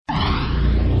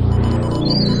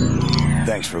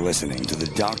Thanks for listening to the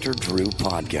Dr. Drew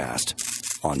Podcast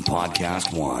on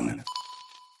Podcast One.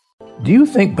 Do you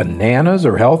think bananas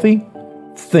are healthy?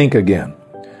 Think again.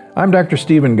 I'm Dr.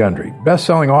 Stephen Gundry,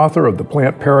 best-selling author of the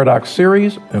Plant Paradox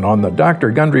series, and on the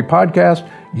Dr. Gundry Podcast,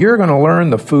 you're going to learn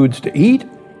the foods to eat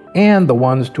and the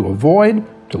ones to avoid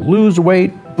to lose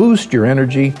weight, boost your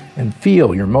energy, and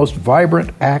feel your most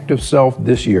vibrant, active self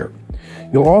this year.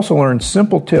 You'll also learn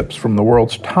simple tips from the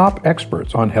world's top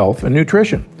experts on health and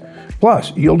nutrition.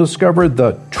 Plus, you'll discover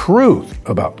the truth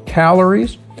about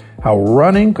calories, how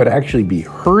running could actually be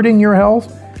hurting your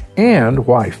health, and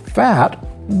why fat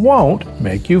won't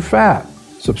make you fat.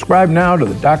 Subscribe now to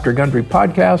the Dr. Gundry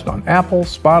Podcast on Apple,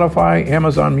 Spotify,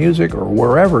 Amazon Music, or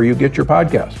wherever you get your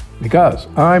podcasts. Because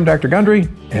I'm Dr. Gundry,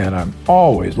 and I'm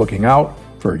always looking out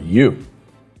for you.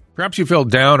 Perhaps you feel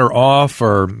down or off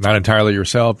or not entirely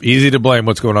yourself. Easy to blame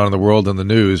what's going on in the world and the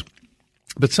news.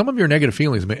 But some of your negative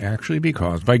feelings may actually be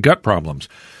caused by gut problems.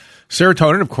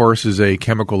 Serotonin, of course, is a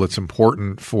chemical that's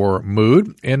important for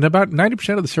mood, and about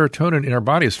 90% of the serotonin in our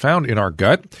body is found in our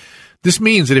gut. This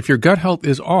means that if your gut health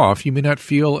is off, you may not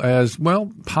feel as,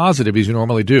 positive as you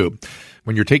normally do.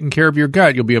 When you're taking care of your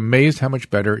gut, you'll be amazed how much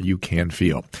better you can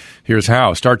feel. Here's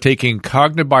how. Start taking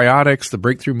Cognibiotics, the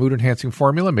breakthrough mood-enhancing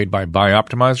formula made by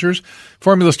Bioptimizers.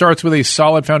 Formula starts with a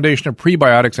solid foundation of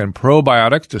prebiotics and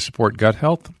probiotics to support gut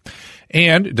health.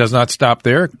 And it does not stop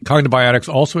there. Cognibiotics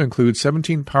also includes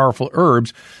 17 powerful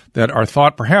herbs that are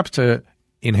thought perhaps to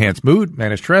enhance mood,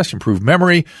 manage stress, improve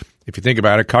memory. If you think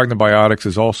about it, Cognibiotics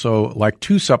is also like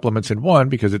two supplements in one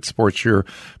because it supports your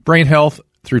brain health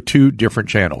through two different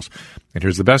channels. And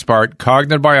here's the best part.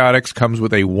 Cognibiotics comes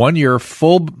with a 1-year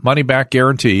full money-back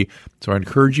guarantee, so I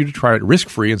encourage you to try it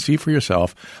risk-free and see for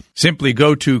yourself. Simply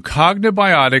go to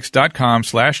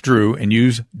cognibiotics.com/Drew and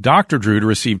use Dr. Drew to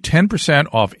receive 10%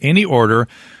 off any order.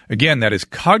 Again, that is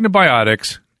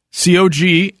Cognibiotics,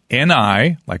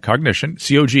 C-O-G-N-I, like cognition,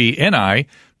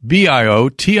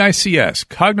 C-O-G-N-I-B-I-O-T-I-C-S,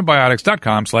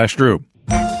 cognibiotics.com/Drew.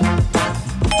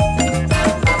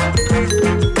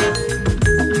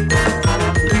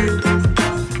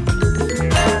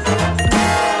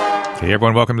 Hey,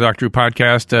 everyone. Welcome to Dr. Drew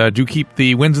Podcast. Do keep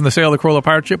the wins in the sale of the Corolla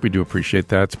Pirate Ship. We do appreciate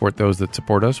that. Support those that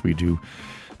support us. We do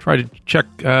try to check,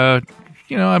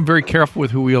 I'm very careful with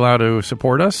who we allow to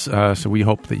support us. So we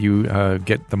hope that you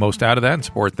get the most out of that and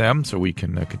support them so we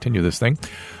can continue this thing.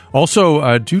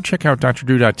 Also, do check out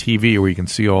drdrew.tv where you can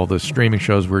see all the streaming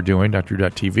shows we're doing,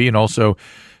 drdrew.tv. And also,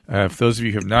 for those of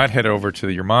you who have not head over to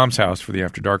your mom's house for the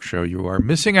After Dark show, you are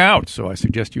missing out. So I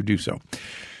suggest you do so.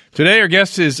 Today, our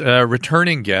guest is a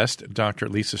returning guest, Dr.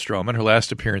 Lisa Strohman. Her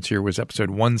last appearance here was episode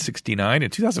 169 in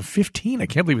 2015. I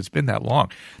can't believe it's been that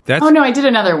long. Oh, no, I did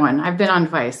another one. I've been on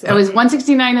twice. It was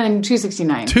 169 and then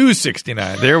 269.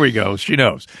 269. There we go. She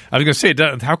knows. I was going to say,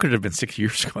 how could it have been 6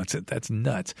 years ago? That's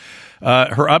nuts.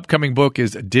 Her upcoming book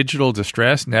is Digital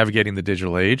Distress, Navigating the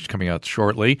Digital Age, coming out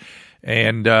shortly.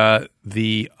 And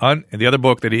the other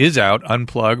book that is out,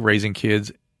 Unplug, Raising Kids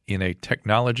in a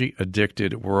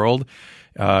Technology-Addicted World.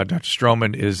 Dr.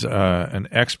 Strohman is an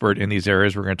expert in these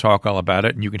areas. We're going to talk all about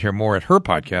it, and you can hear more at her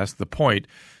podcast, The Point,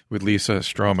 with Lisa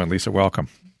Strohman. Lisa, welcome.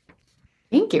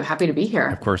 Thank you. Happy to be here.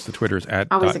 Of course, the Twitter is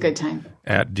always a good time.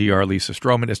 At Dr. Lisa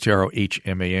Strohman,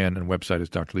 Strohman, and website is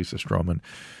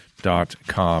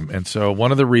drlisastrohman.com. And so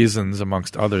one of the reasons,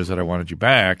 amongst others, that I wanted you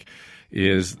back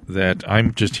is that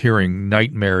I'm just hearing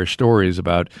nightmarish stories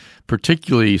about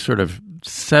particularly sort of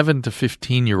 7 to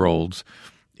 15-year-olds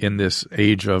in this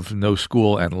age of no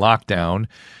school and lockdown.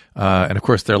 And, of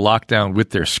course, they're locked down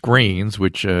with their screens,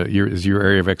 which is your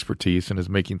area of expertise and is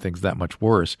making things that much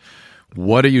worse.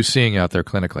 What are you seeing out there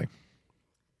clinically?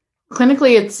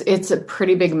 Clinically, it's a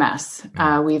pretty big mess.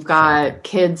 We've got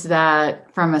kids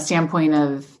that, from a standpoint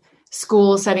of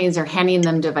school settings, are handing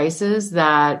them devices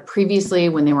that previously,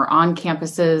 when they were on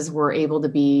campuses, were able to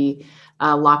be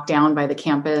locked down by the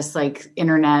campus, like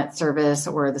internet service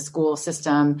or the school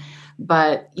system.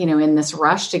 But, in this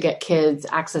rush to get kids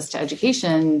access to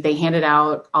education, they handed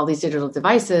out all these digital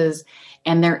devices,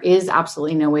 and there is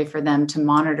absolutely no way for them to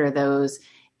monitor those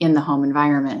in the home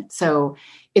environment. So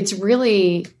it's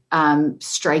really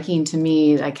striking to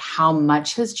me, like how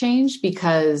much has changed,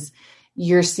 because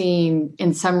you're seeing,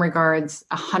 in some regards,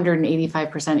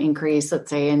 185% increase, let's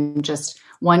say, in just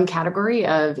one category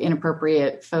of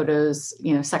inappropriate photos,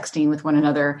 sexting with one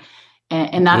another.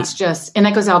 And that's and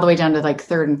that goes all the way down to like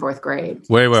 3rd and 4th grade.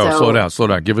 Wait, slow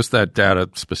down. Give us that data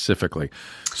specifically.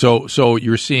 So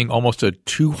you're seeing almost a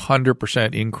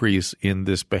 200% increase in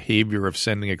this behavior of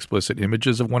sending explicit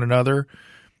images of one another,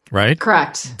 right?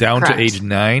 Correct. Down to age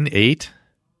 9, 8?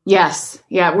 Yes.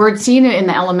 Yeah. We're seeing it in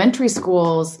the elementary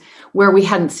schools where we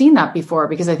hadn't seen that before,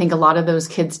 because I think a lot of those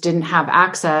kids didn't have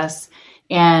access.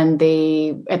 And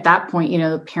they, at that point,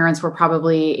 parents were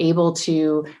probably able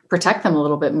to protect them a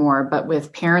little bit more. But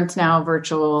with parents now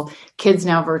virtual, kids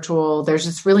now virtual, there's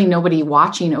just really nobody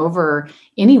watching over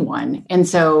anyone. And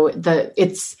so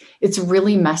it's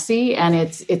really messy, and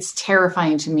it's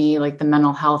terrifying to me, like the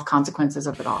mental health consequences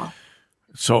of it all.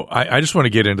 So I just want to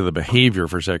get into the behavior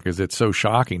for a second, because it's so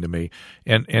shocking to me.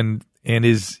 And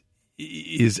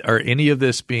are any of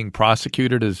this being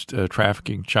prosecuted as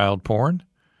trafficking child porn?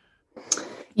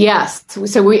 Yes.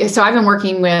 So I've been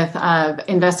working with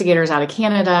investigators out of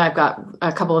Canada. I've got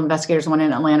a couple of investigators, one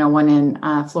in Atlanta, one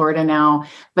in Florida now.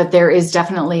 But there is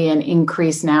definitely an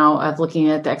increase now of looking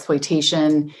at the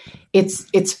exploitation.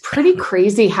 It's pretty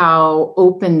crazy how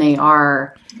open they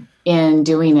are in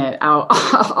doing it out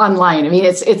online. I mean,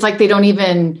 it's like they don't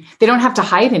have to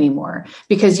hide anymore,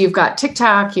 because you've got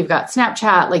TikTok, you've got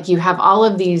Snapchat, like you have all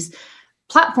of these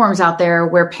platforms out there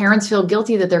where parents feel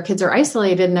guilty that their kids are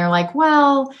isolated, and they're like,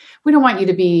 well, we don't want you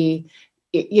to be,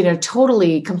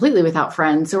 totally, completely without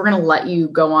friends. So we're going to let you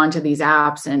go onto these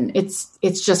apps. And it's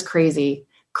just crazy,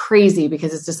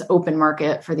 because it's just open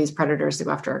market for these predators to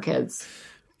go after our kids.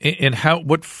 And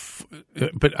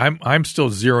but I'm still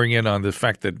zeroing in on the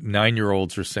fact that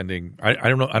 9-year-olds are sending. I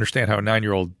don't understand how a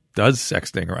 9-year-old does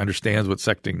sexting or understands what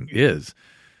sexting is.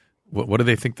 What do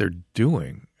they think they're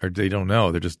doing? Or they don't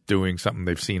know. They're just doing something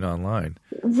they've seen online.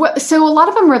 So a lot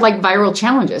of them are like viral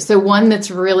challenges. So one that's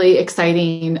really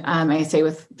exciting, I say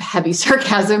with heavy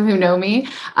sarcasm, who know me,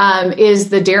 is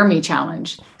the Dare Me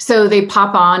challenge. So they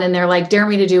pop on and they're like, dare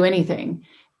me to do anything.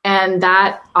 And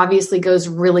that obviously goes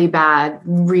really bad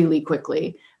really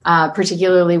quickly,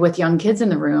 particularly with young kids in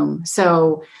the room.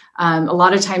 So a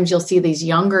lot of times you'll see these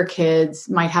younger kids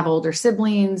might have older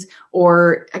siblings,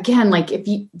 or again, like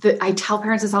I tell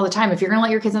parents this all the time, if you're going to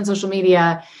let your kids on social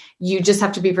media, you just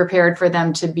have to be prepared for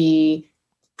them to be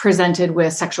presented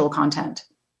with sexual content.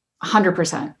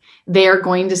 100%. They are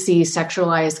going to see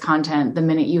sexualized content the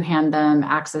minute you hand them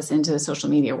access into the social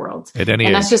media world. At any age.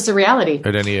 And that's just the reality.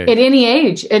 At any age. At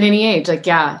any age. Like,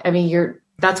 yeah, I mean,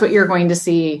 that's what you're going to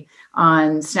see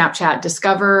on Snapchat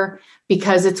Discover,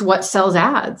 because it's what sells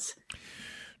ads.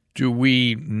 Do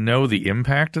we know the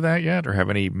impact of that yet, or have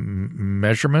any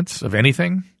measurements of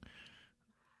anything?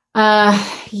 Yeah.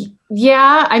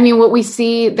 I mean, what we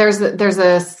see, there's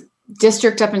a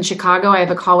district up in Chicago. I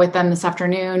have a call with them this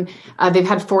afternoon. They've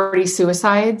had 40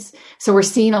 suicides. So we're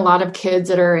seeing a lot of kids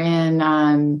that are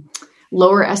in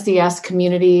lower SES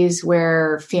communities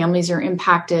where families are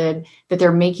impacted, that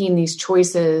they're making these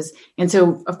choices. And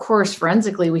so, of course,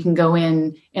 forensically, we can go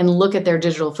in and look at their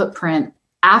digital footprint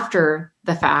after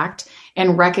the fact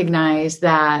and recognize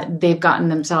that they've gotten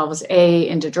themselves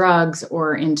into drugs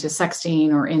or into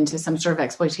sexting or into some sort of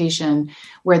exploitation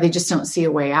where they just don't see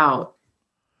a way out.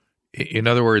 In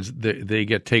other words, they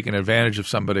get taken advantage of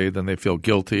somebody, then they feel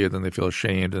guilty, and then they feel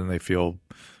ashamed, and they feel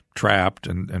trapped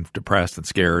and depressed and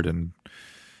scared. And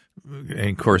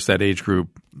of course, that age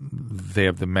group, they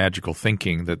have the magical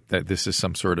thinking that this is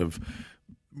some sort of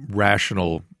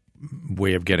rational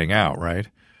way of getting out, right?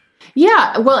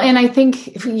 Yeah. Well, and I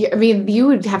think, you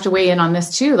would have to weigh in on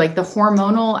this too, like the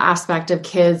hormonal aspect of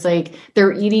kids, like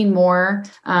they're eating more.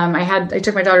 I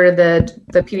took my daughter to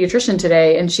the pediatrician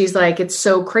today, and she's like, it's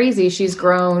so crazy. She's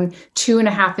grown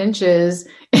 2.5 inches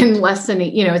in less than,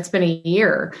 it's been a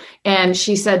year. And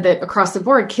she said that across the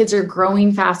board, kids are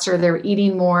growing faster. They're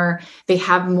eating more. They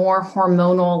have more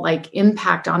hormonal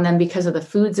impact on them because of the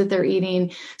foods that they're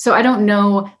eating. So I don't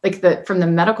know from the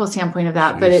medical standpoint of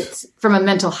that, but it's from a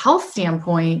mental health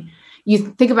standpoint, you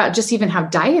think about just even how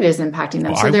diet is impacting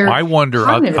them. Well, I wonder,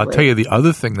 I'll tell you the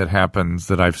other thing that happens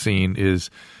that I've seen is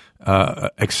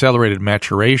accelerated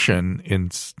maturation in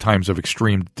times of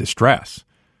extreme distress.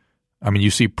 I mean,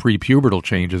 you see prepubertal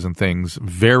changes and things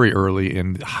very early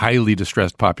in highly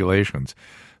distressed populations.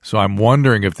 So I'm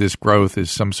wondering if this growth is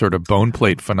some sort of bone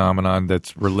plate phenomenon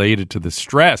that's related to the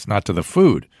stress, not to the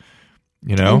food.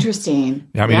 Interesting.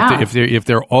 I mean, yeah. if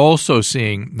they're also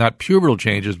seeing not pubertal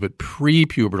changes but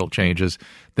prepubertal changes,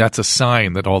 that's a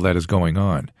sign that all that is going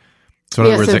on. So,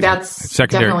 in other words, that's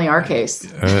definitely our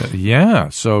case. Yeah.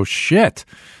 So shit.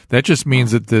 That just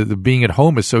means that the being at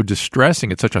home is so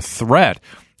distressing. It's such a threat.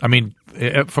 I mean,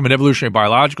 from an evolutionary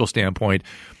biological standpoint,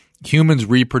 humans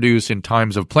reproduce in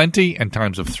times of plenty and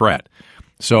times of threat.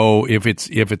 So if it's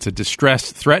a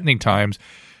distressed, threatening times,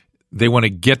 they want to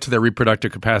get to their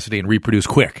reproductive capacity and reproduce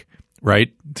quick,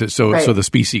 right? So the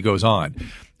species goes on.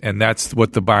 And that's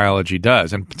what the biology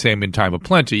does. And same in time of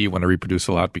plenty, you want to reproduce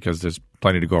a lot because there's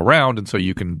plenty to go around, and so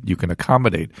you can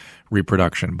accommodate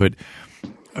reproduction. But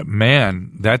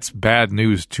man, that's bad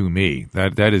news to me.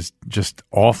 That is just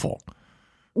awful.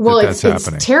 Well, it's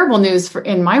terrible news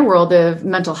in my world of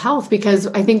mental health, because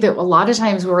I think that a lot of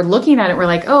times we're looking at it, we're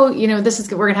like, oh, we're going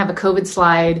to have a COVID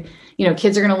slide.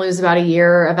 Kids are going to lose about a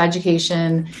year of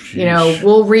education. Sheesh.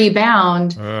 We'll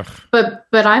rebound. Ugh. But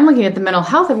I'm looking at the mental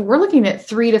health, and we're looking at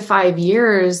 3 to 5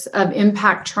 years of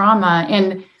impact trauma.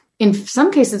 And in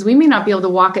some cases, we may not be able to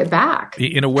walk it back.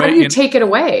 In a way, how do you take it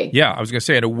away? Yeah, I was going to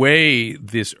say, in a way,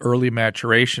 this early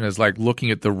maturation is like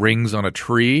looking at the rings on a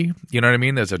tree. You know what I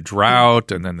mean? There's a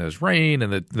drought, and then there's rain,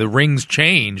 and the rings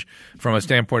change from a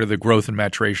standpoint of the growth and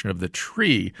maturation of the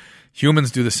tree. Humans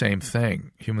do the same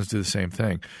thing.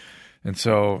 And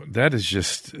so that is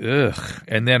just, ugh.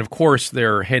 And then, of course,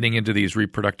 they're heading into these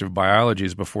reproductive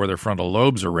biologies before their frontal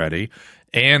lobes are ready,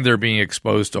 and they're being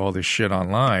exposed to all this shit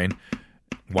online.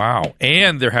 Wow.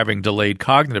 And they're having delayed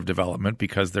cognitive development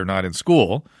because they're not in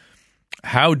school.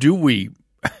 How do we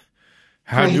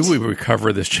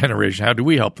recover this generation? How do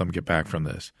we help them get back from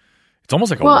this? It's almost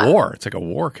like a war. It's like a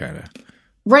war kind of.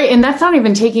 Right. And that's not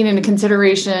even taking into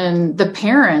consideration the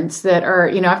parents that are,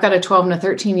 I've got a 12 and a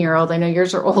 13-year-old. I know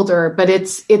yours are older, but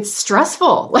it's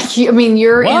stressful. Like,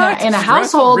 you're in a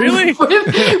household really?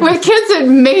 with kids that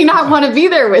may not want to be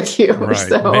there with you. Right.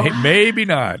 So. Maybe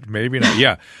not.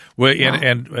 Yeah. Well,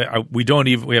 and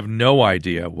we have no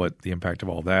idea what the impact of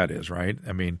all that is, right?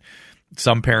 I mean,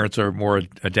 some parents are more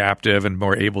adaptive and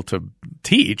more able to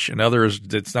teach, and others,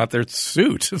 it's not their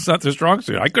suit. It's not their strong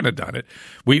suit. I couldn't have done it.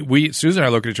 Susan and I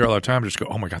look at each other all the time and just go,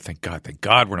 oh my God, thank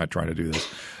God we're not trying to do this.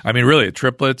 I mean, really,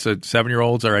 triplets,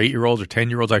 7-year-olds or 8-year-olds or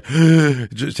 10-year-olds,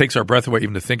 it just takes our breath away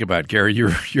even to think about it. Gary, you're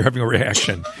having a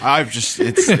reaction.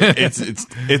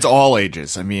 It's all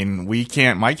ages. I mean,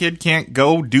 my kid can't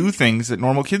go do things that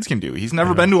normal kids can do. He's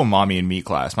never been to a mommy and me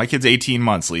class. My kid's 18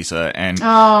 months, Lisa, and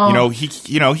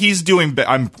he's doing.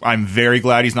 I'm very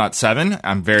glad he's not 7.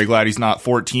 I'm very glad he's not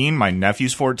 14. My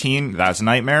nephew's 14. That's a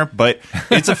nightmare, but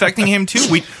it's affecting him too.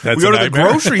 We go to the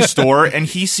grocery store and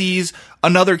he sees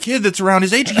another kid that's around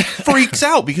his age. He freaks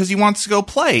out because he wants to go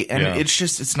play, and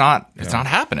it's not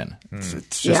happening.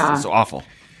 It's awful.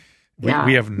 We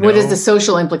have what is the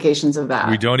social implications of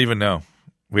that? We don't even know.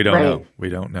 We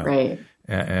don't know. Right.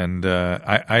 And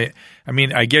I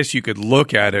mean, I guess you could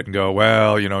look at it and go,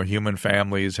 well, human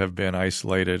families have been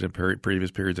isolated in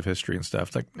previous periods of history and stuff.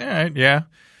 It's like, yeah.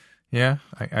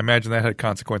 I imagine that had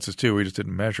consequences too. We just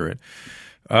didn't measure it.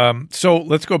 So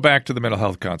let's go back to the mental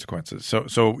health consequences.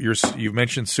 So you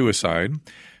mentioned suicide.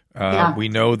 We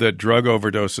know that drug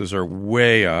overdoses are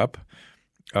way up.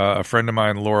 A friend of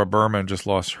mine, Laura Berman, just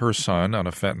lost her son on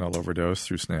a fentanyl overdose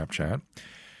through Snapchat.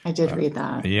 I did read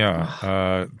that.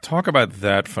 Yeah. Talk about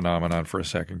that phenomenon for a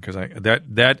second, because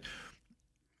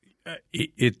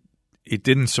it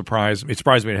didn't surprise me. It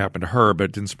surprised me it happened to her, but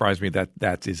it didn't surprise me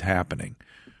that is happening.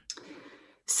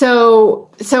 So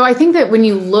I think that when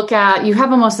you look at, you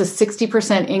have almost a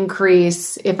 60%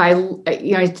 increase. If I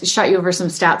shot you over some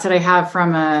stats that I have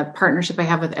from a partnership I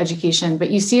have with education, but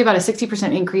you see about a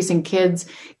 60% increase in kids,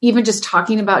 even just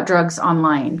talking about drugs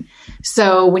online.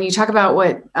 So when you talk about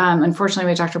what,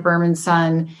 unfortunately, with Dr. Berman's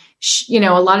son,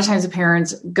 a lot of times the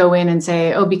parents go in and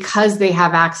say, oh, because they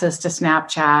have access to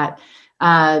Snapchat,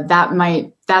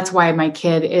 that's why my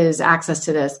kid is access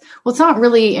to this. Well, it's not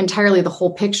really entirely the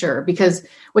whole picture, because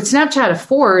what Snapchat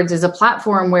affords is a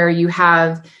platform where you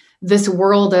have this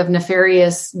world of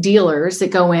nefarious dealers that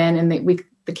go in, and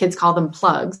the kids call them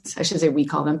plugs. I should say we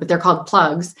call them, but they're called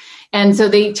plugs. And so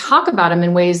they talk about them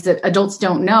in ways that adults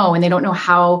don't know, and they don't know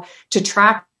how to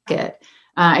track it.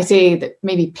 I say that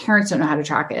maybe parents don't know how to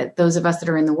track it. Those of us that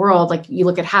are in the world, like you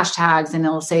look at hashtags and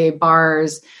they'll say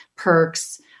bars,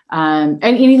 perks, and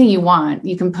anything you want,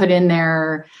 you can put in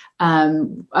there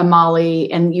a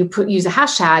Molly, and use a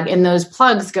hashtag, and those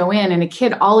plugs go in, and a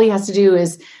kid, all he has to do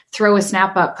is throw a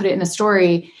snap up, put it in a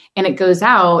story, and it goes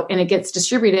out and it gets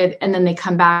distributed, and then they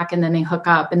come back and then they hook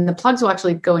up, and the plugs will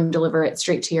actually go and deliver it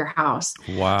straight to your house.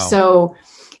 Wow. So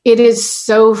it is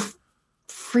so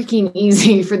freaking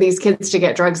easy for these kids to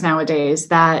get drugs nowadays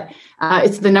that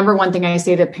it's the number one thing I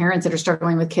say to parents that are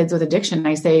struggling with kids with addiction.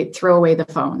 I say, throw away the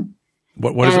phone.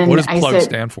 What does plug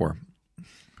stand for?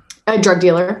 A drug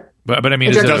dealer. But I mean,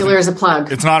 a drug dealer is a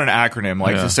plug. It's not an acronym.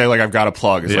 Like to say, like I've got a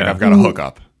plug. It's like I've got a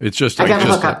hookup. It's just I've got a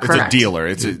hookup. It's a dealer.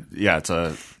 It's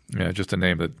just a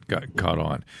name that got caught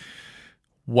on.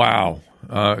 Wow.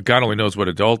 God only knows what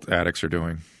adult addicts are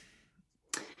doing.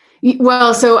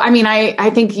 Well, so I mean,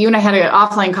 I think you and I had an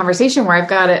offline conversation where I've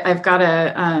got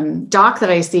a doc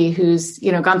that I see who's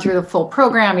gone through the full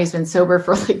program. He's been sober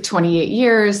for like 28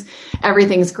 years.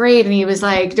 Everything's great, and he was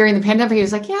like, during the pandemic, he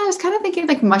was like, yeah, I was kind of thinking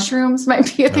like mushrooms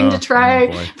might be a thing to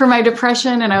try for my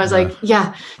depression. And I was like,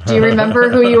 yeah. Do you remember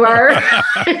who you are?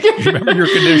 You remember your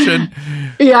condition?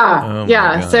 Yeah,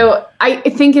 yeah. So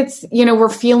I think it's we're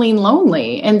feeling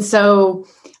lonely, and so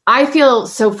I feel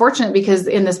so fortunate because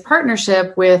in this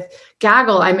partnership with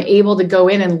Gaggle, I'm able to go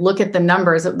in and look at the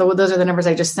numbers. Those are the numbers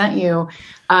I just sent you.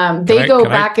 Can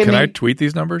I tweet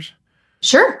these numbers?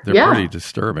 Sure. They're pretty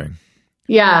disturbing.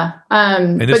 Yeah.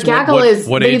 But Gaggle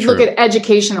they look at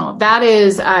educational. That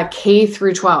is K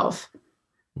through 12.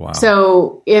 Wow.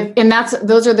 So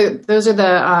those are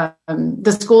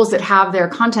the schools that have their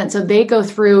content. So they go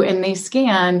through and they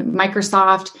scan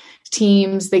Microsoft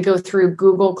Teams, they go through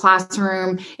Google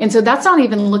Classroom. And so that's not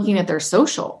even looking at their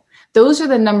social. Those are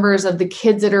the numbers of the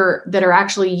kids that are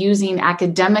actually using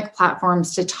academic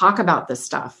platforms to talk about this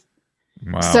stuff.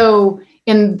 Wow. So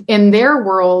in their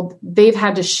world, they've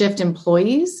had to shift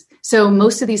employees. So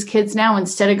most of these kids now,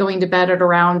 instead of going to bed at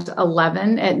around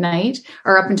 11 at night,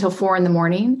 are up until 4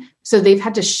 a.m. So they've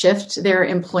had to shift their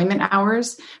employment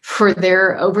hours for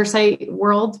their oversight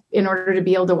world in order to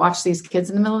be able to watch these kids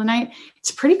in the middle of the night.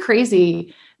 It's pretty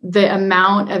crazy the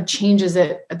amount of changes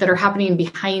that are happening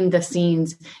behind the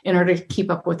scenes in order to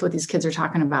keep up with what these kids are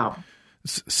talking about.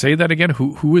 Say that again.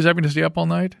 Who is having to stay up all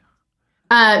night?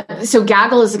 So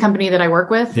Gaggle is the company that I work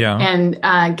with, and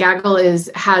Gaggle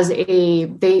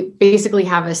they basically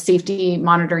have a safety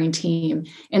monitoring team.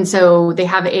 And so they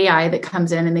have AI that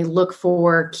comes in and they look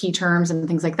for key terms and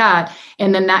things like that.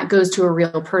 And then that goes to a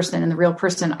real person, and the real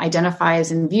person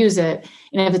identifies and views it.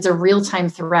 And if it's a real-time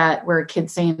threat where a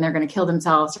kid's saying they're going to kill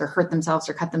themselves or hurt themselves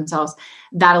or cut themselves,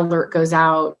 that alert goes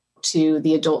out to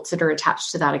the adults that are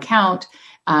attached to that account,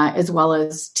 as well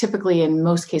as typically in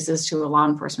most cases to a law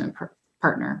enforcement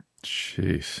partner.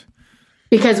 Jeez.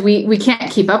 Because we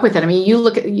can't keep up with it. I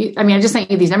mean, I just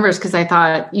sent you these numbers because I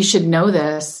thought you should know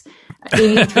this.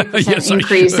 83% yes,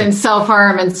 increase in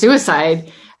self-harm and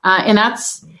suicide. And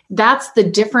that's the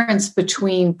difference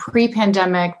between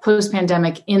pre-pandemic,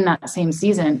 post-pandemic in that same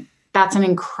season. That's an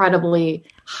incredibly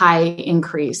high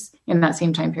increase in that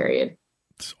same time period.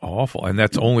 It's awful. And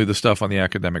that's only the stuff on the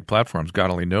academic platforms.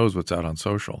 God only knows what's out on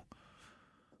social.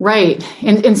 Right.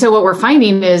 And so what we're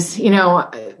finding is,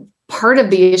 part of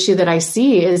the issue that I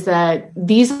see is that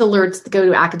these alerts go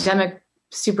to academic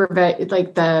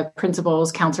like the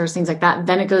principals, counselors, things like that.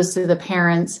 Then it goes to the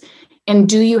parents. And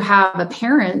do you have a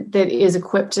parent that is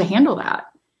equipped to handle that?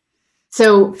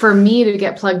 So for me to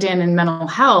get plugged in mental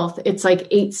health, it's like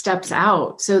 8 steps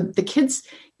out. So the kids,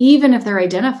 even if they're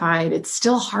identified, it's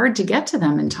still hard to get to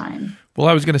them in time. Well,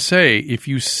 I was going to say, if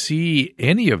you see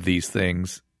any of these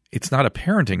things, it's not a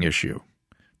parenting issue.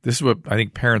 This is what I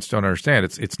think parents don't understand.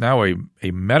 It's now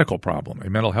a medical problem, a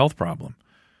mental health problem,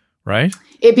 right?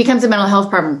 It becomes a mental health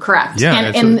problem, correct.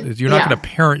 Yeah, and you're not going to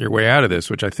parent your way out of this,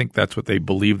 which I think that's what they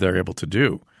believe they're able to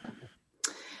do.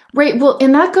 Right. Well,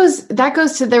 and that goes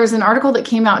to, there was an article that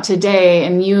came out today,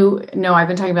 and I've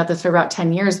been talking about this for about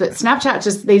 10 years, but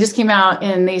Snapchat they just came out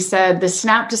and they said the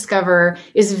Snap Discover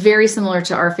is very similar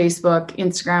to our Facebook,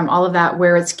 Instagram, all of that,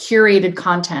 where it's curated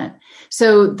content.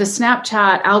 So the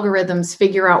Snapchat algorithms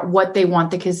figure out what they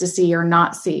want the kids to see or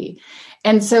not see.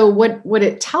 And so what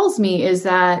it tells me is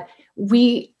that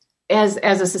we, as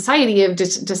a society, have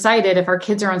decided if our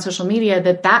kids are on social media,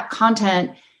 that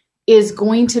content is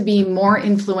going to be more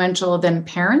influential than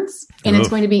parents, and it's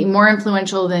going to be more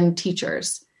influential than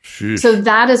teachers. Sheesh. So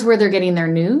that is where they're getting their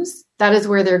news. That is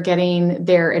where they're getting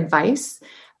their advice.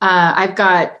 I've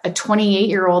got a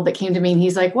 28-year-old that came to me and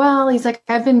he's like,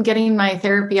 I've been getting my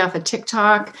therapy off of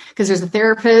TikTok because there's a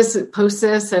therapist that posts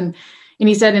this. And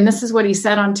he said, and this is what he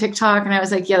said on TikTok. And I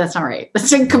was like, yeah, that's not right. That's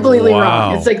completely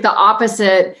wrong. It's like the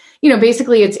opposite.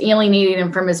 Basically it's alienating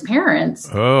him from his parents.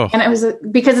 Oh. And it was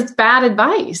because it's bad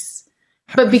advice.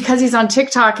 But because he's on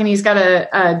TikTok and he's got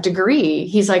a degree,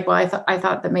 he's like, well, I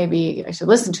thought that maybe I should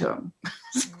listen to him.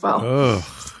 Well,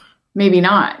 maybe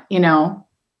not,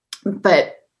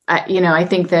 but I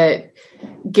think that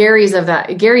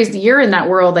Gary's, you're in that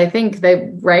world. I think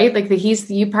that, right? Like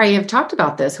you probably have talked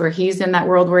about this, where he's in that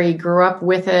world where he grew up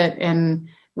with it and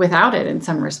without it in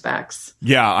some respects.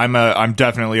 Yeah, I'm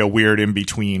definitely a weird in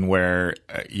between where,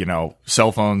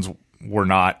 cell phones were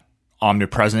not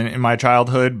omnipresent in my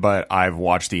childhood, but I've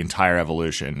watched the entire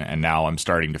evolution, and now I'm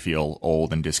starting to feel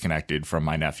old and disconnected from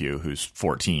my nephew who's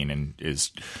 14 and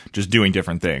is just doing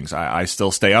different things. I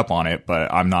still stay up on it,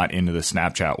 but I'm not into the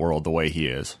Snapchat world the way he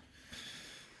is.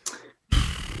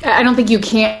 I don't think you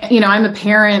can't, I'm a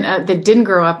parent that didn't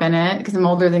grow up in it because I'm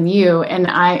older than you. And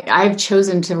I've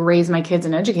chosen to raise my kids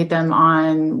and educate them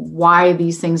on why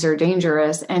these things are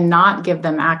dangerous and not give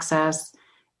them access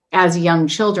as young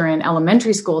children,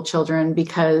 elementary school children,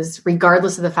 because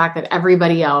regardless of the fact that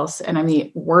everybody else, and I'm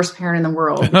the worst parent in the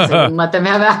world because I wouldn't let them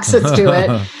have access to it.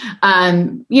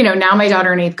 Now my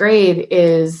daughter in 8th grade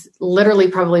is literally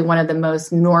probably one of the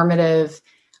most normative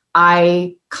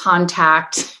eye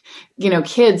contact,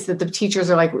 kids that the teachers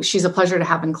are like, she's a pleasure to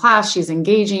have in class. She's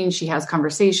engaging. She has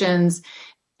conversations.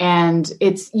 And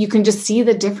you can just see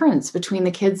the difference between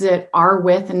the kids that are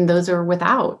with and those are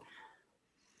without.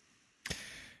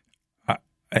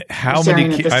 How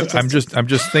many? I'm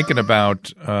just thinking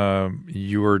about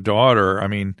your daughter. I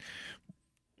mean,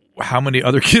 how many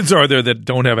other kids are there that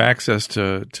don't have access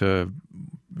to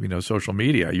social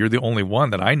media? You're the only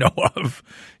one that I know of.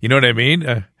 You know what I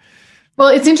mean? Well,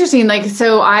 it's interesting.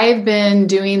 So I've been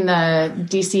doing the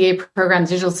DCA program,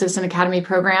 Digital Citizen Academy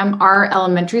program. Our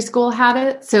elementary school had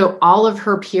it. So all of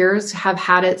her peers have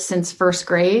had it since 1st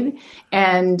grade.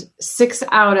 And 6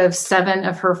 out of 7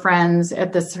 of her friends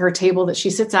at her table that she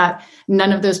sits at,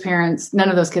 none of those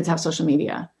kids have social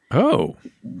media. Oh.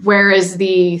 Whereas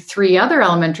the 3 other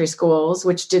elementary schools,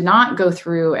 which did not go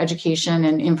through education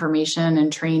and information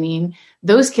and training,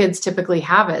 those kids typically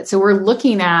have it. So we're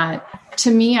looking at,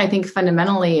 to me, I think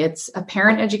fundamentally it's a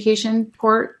parent education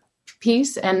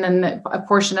piece. And then a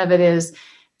portion of it is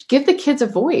give the kids a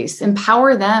voice,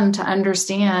 empower them to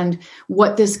understand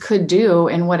what this could do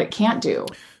and what it can't do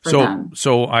for them.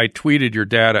 So I tweeted your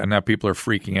data and now people are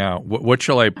freaking out. What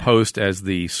shall I post as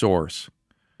the source?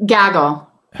 Gaggle.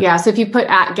 Yeah. So if you put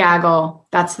at Gaggle,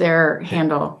 that's their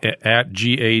handle. At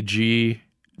GAG?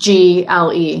 GLE.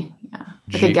 Yeah.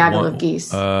 Like a gaggle of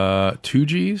geese. 2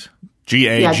 G's?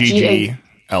 GAGGLE.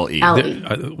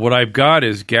 What I've got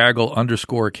is gaggle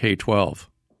 _K12.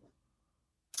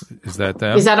 Is that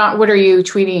them? Is that on? What are you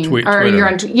tweeting?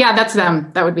 Twitter. Yeah, that's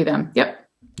them. That would be them. Yep.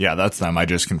 Yeah, that's them. I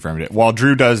just confirmed it. While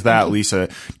Drew does that, Lisa,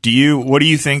 what do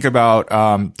you think about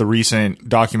the recent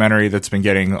documentary that's been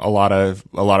getting a lot of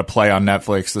play on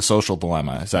Netflix, The Social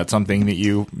Dilemma? Is that something that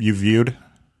you viewed?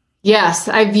 Yes,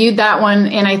 I viewed that one,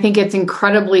 and I think it's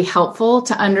incredibly helpful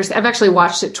to understand. I've actually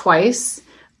watched it twice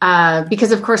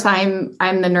because, of course, I'm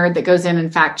the nerd that goes in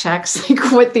and fact checks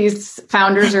what these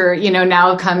founders are,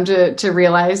 now come to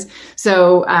realize.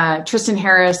 So Tristan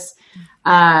Harris,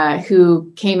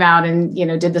 who came out and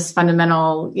did this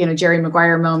fundamental Jerry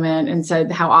Maguire moment and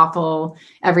said how awful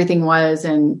everything was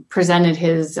and presented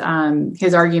his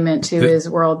argument to his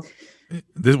world.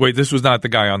 This was not the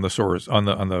guy on the source on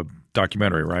the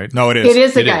documentary, right? No, it is. It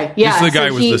is the guy. Yeah, this is the guy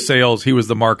who was the sales. He was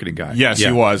the marketing guy. Yes,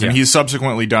 he was, and he's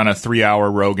subsequently done a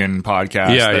 3-hour Rogan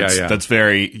podcast. That's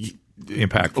very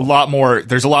impactful.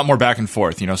 There's a lot more back and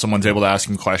forth. Someone's able to ask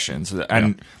him questions.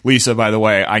 And Lisa, by the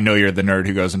way, I know you're the nerd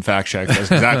who goes and fact checks.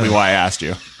 That's exactly why I asked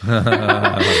you.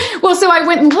 Well, so I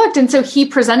went and looked, and so he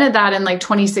presented that in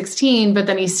 2016, but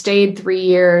then he stayed 3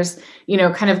 years.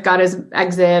 Kind of got his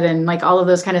exit and all of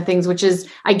those kind of things, which is,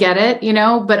 I get it,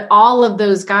 but all of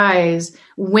those guys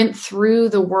went through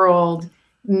the world,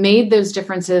 made those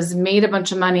differences, made a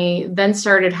bunch of money, then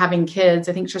started having kids.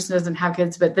 I think Tristan doesn't have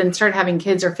kids, but then started having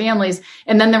kids or families.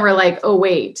 And then they were like, oh,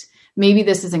 wait, maybe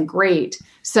this isn't great.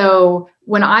 So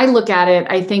when I look at it,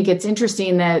 I think it's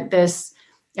interesting that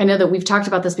I know that we've talked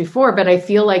about this before, but I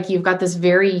feel like you've got this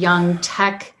very young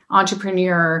tech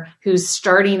entrepreneur who's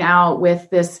starting out with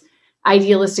this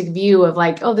idealistic view of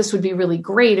oh, this would be really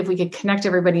great if we could connect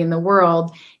everybody in the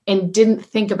world, and didn't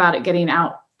think about it getting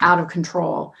out of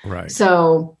control. Right.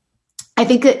 So I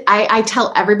think that I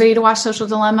tell everybody to watch Social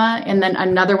Dilemma. And then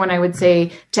another one I would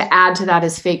say to add to that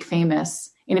is Fake Famous.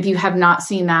 And if you have not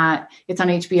seen that, it's on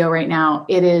HBO right now.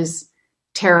 It is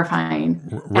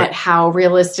terrifying at how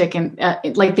realistic and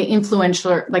the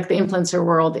influencer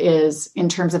world is in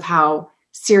terms of how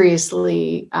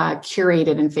seriously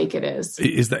curated and fake it is.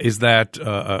 Is that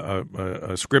a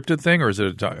scripted thing, or is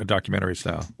it a documentary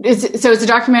style? It's a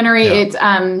documentary. Yeah.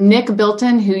 It's Nick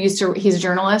Bilton, he's a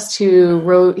journalist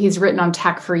he's written on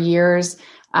tech for years,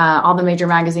 all the major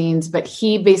magazines, but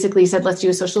he basically said, let's do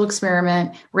a social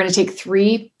experiment. We're going to take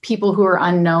 3 people who are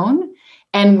unknown,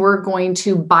 and we're going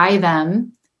to buy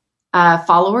them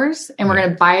followers, and we're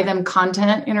going to buy them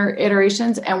content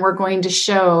iterations, and we're going to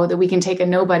show that we can take a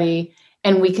nobody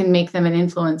and we can make them an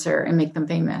influencer and make them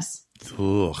famous.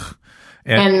 Ugh.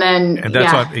 And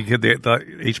that's on the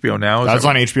HBO Now. That's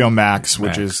on HBO Max,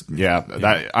 which is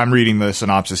that I'm reading the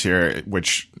synopsis here,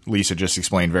 which Lisa just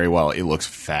explained very well. It looks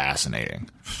fascinating.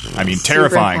 I mean,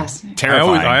 terrifying.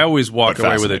 I always walk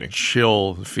away with a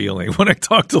chill feeling when I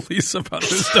talk to Lisa about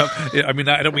this stuff. I mean,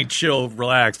 I don't mean chill,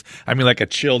 relaxed. I mean like a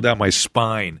chill down my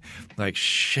spine. Like,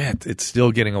 shit, it's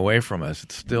still getting away from us.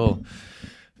 It's still.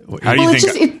 How do you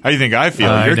think I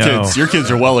feel? Your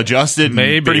kids are well adjusted,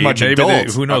 and pretty much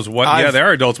adults. Who knows what? They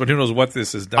are adults, but who knows what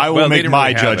this is done. I will make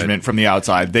my judgment from the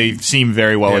outside. They seem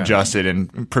very well adjusted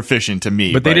and proficient to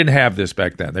me. But they didn't have this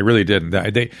back then. They really didn't.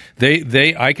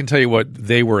 They I can tell you what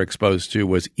they were exposed to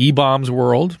was E-Bombs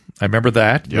World. I remember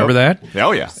that. Yep. Remember that?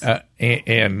 Oh yeah.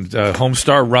 And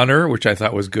Homestar Runner, which I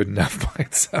thought was good enough.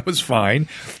 That was fine.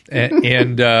 And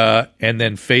then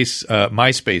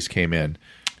MySpace came in.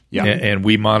 Yeah. And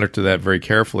we monitored that very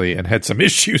carefully and had some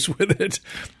issues with it,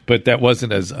 but that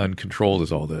wasn't as uncontrolled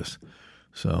as all this.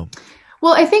 So,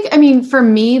 well, I mean, for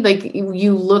me, like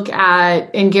you look at,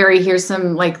 and Gary, here's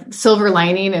some like silver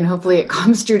lining, and hopefully it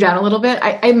calms Drew down a little bit.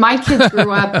 My kids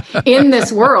grew up in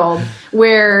this world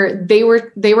where they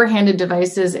were handed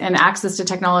devices and access to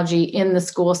technology in the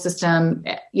school system,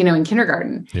 in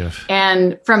kindergarten. Yes.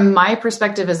 And from my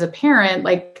perspective as a parent,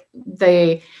 like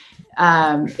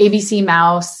ABC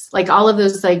Mouse, like all of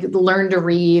those, like Learn to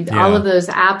Read, all of those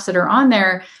apps that are on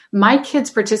there, my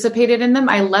kids participated in them.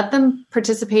 I let them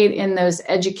participate in those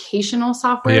educational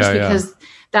softwares because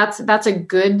that's a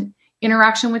good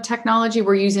interaction with technology.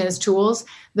 We're using it as tools.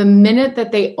 The minute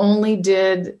that they only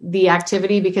did the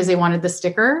activity because they wanted the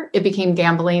sticker, it became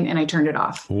gambling and I turned it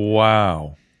off.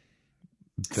 Wow.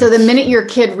 So the minute your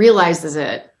kid realizes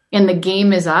it, and the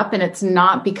game is up, and it's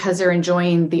not because they're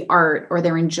enjoying the art or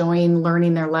they're enjoying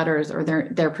learning their letters or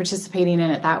they're participating in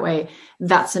it that way,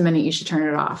 that's the minute you should turn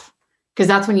it off. Because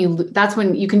that's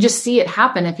when you can just see it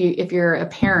happen if you're a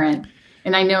parent.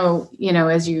 And I know,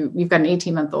 as you've got an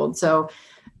 18-month-old, so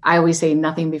I always say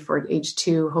nothing before age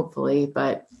 2, hopefully.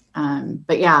 But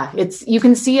yeah, you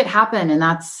can see it happen, and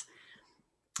that's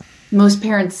most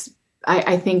parents,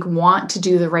 I think, want to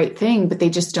do the right thing, but they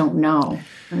just don't know.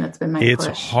 And that's been my push.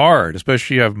 It's hard,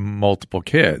 especially if you have multiple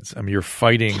kids. I mean, you're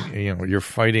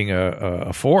fighting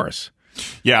a force.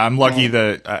 Yeah, I'm lucky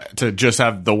to just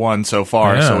have the one so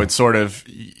far. Yeah. So it's sort of,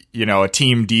 a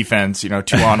team defense,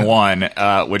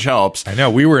 2-on-1, which helps. I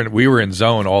know we were in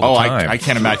zone all the time. I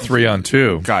can't imagine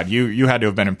 3-on-2. God, you had to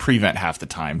have been in prevent half the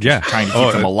time, trying to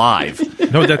keep them alive.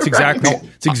 No, that's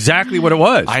exactly what it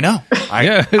was. I know.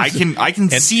 I can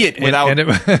see it without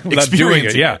doing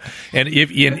it. Yeah, and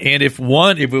if it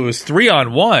was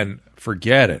 3-on-1,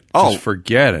 forget it. Just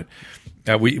forget it.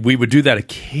 We would do that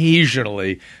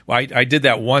occasionally. Well, I did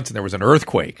that once, and there was an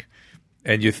earthquake,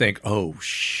 and you think, oh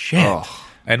shit. Oh.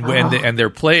 And their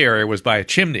play area was by a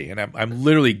chimney, and I'm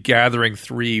literally gathering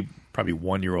 3 probably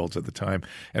 1-year-olds at the time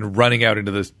and running out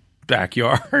into this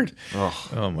backyard.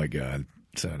 Oh my god!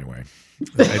 So anyway,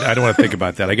 I don't want to think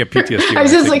about that. I get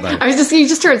PTSD. You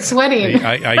just started sweating.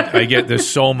 I get there's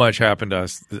so much happened to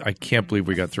us. I can't believe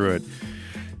we got through it.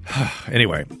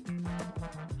 Anyway.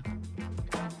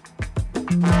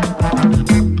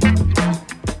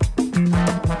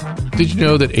 Did you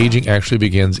know that aging actually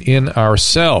begins in our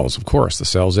cells? Of course, the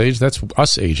cells age. That's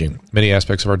us aging. Many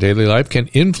aspects of our daily life can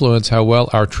influence how well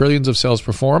our trillions of cells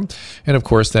perform, and of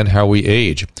course, then how we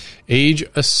age.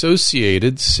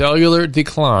 Age-associated cellular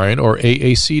decline, or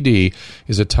AACD,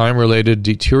 is a time-related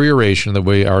deterioration in the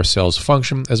way our cells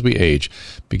function as we age,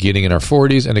 beginning in our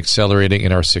 40s and accelerating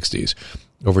in our 60s.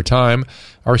 Over time,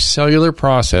 our cellular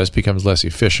process becomes less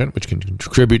efficient, which can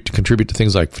contribute to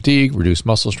things like fatigue, reduced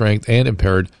muscle strength, and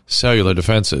impaired cellular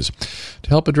defenses. To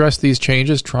help address these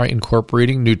changes, try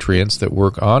incorporating nutrients that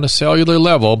work on a cellular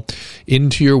level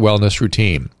into your wellness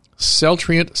routine.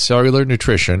 Celtrient Cellular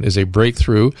Nutrition is a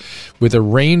breakthrough with a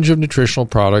range of nutritional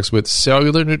products with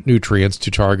cellular nutrients to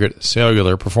target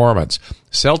cellular performance.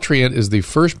 Celtrient is the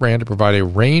first brand to provide a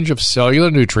range of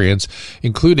cellular nutrients,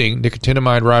 including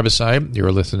nicotinamide riboside,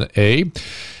 urolithin A,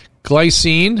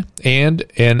 glycine, and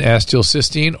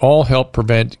N-acetylcysteine, all help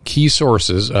prevent key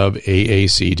sources of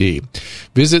AACD.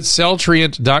 Visit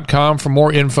Celtrient.com for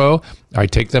more info. I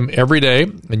take them every day,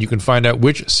 and you can find out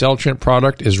which Celtrient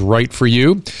product is right for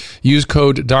you. Use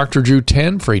code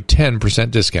DrDrew10 for a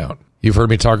 10% discount. You've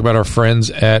heard me talk about our friends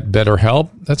at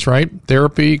BetterHelp. That's right.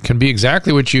 Therapy can be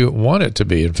exactly what you want it to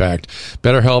be, in fact.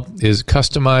 BetterHelp is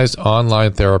customized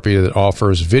online therapy that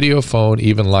offers video, phone,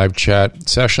 even live chat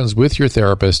sessions with your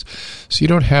therapist, so you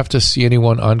don't have to see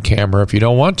anyone on camera if you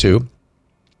don't want to.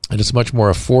 and it's much more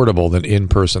affordable than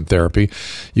in-person therapy.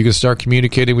 You can start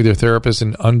communicating with your therapist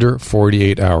in under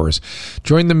 48 hours.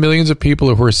 Join the millions of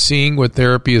people who are seeing what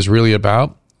therapy is really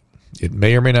about. It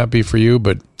may or may not be for you,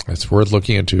 but it's worth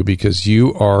looking into because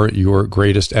you are your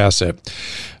greatest asset.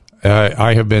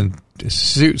 I have been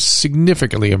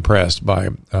significantly impressed by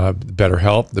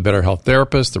BetterHelp, the BetterHelp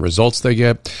therapist, the results they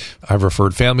get. I've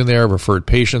referred family there, referred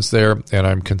patients there, and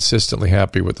I'm consistently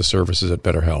happy with the services at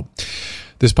BetterHelp.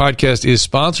 This podcast is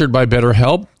sponsored by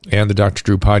BetterHelp, and the Dr.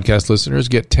 Drew podcast listeners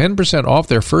get 10% off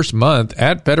their first month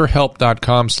at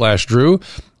betterhelp.com/Drew.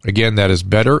 Again, that is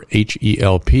better,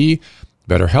 H-E-L-P,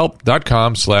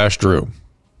 betterhelp.com/Drew.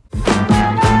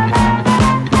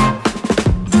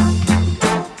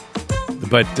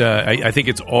 But I think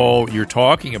it's all you're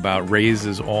talking about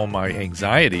raises all my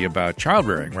anxiety about child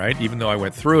rearing, right? Even though I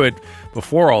went through it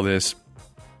before all this,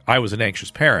 I was an anxious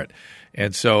parent.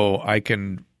 And so I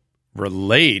can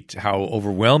relate how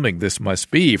overwhelming this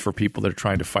must be for people that are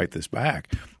trying to fight this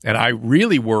back. And I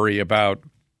really worry about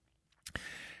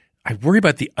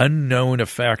the unknown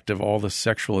effect of all the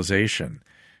sexualization.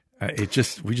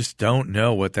 We just don't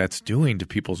know what that's doing to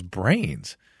people's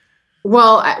brains.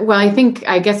 Well,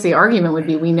 I guess the argument would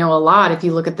be we know a lot if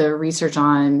you look at the research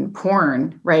on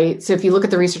porn, right? So if you look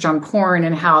at the research on porn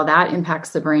and how that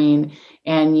impacts the brain,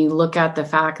 and you look at the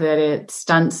fact that it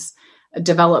stunts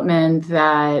development,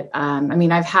 that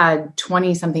I've had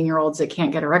 20-something-year-olds that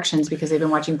can't get erections because they've been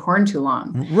watching porn too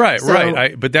long. Right.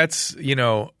 But that's,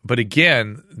 but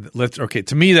again,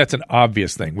 to me, that's an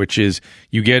obvious thing, which is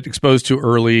you get exposed to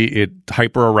early, it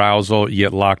hyperarousal, you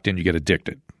get locked in, you get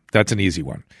addicted. That's an easy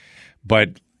one.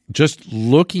 But just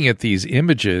looking at these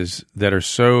images that are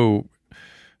so,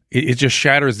 it just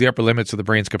shatters the upper limits of the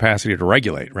brain's capacity to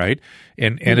regulate, right?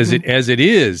 And as it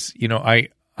is,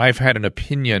 I've had an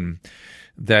opinion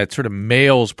that sort of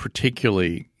males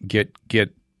particularly get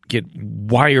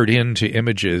wired into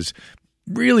images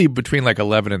really between like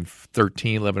 11 and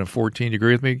 13, 11 and 14. You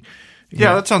agree with me?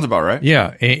 Yeah, that sounds about right.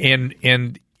 Yeah.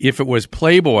 And if it was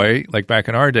Playboy, like back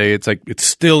in our day, it's like it's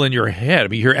still in your head. I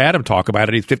mean, you hear Adam talk about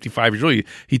it. He's 55 years old.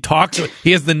 He talks.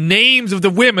 He has the names of the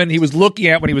women he was looking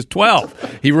at when he was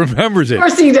 12. He remembers it. Of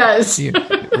course he does.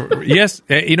 Yes,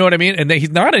 you know what I mean? And he's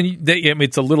not –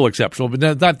 it's a little exceptional,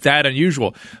 but not that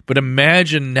unusual. But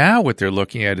imagine now what they're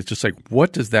looking at. It's just like,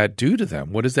 what does that do to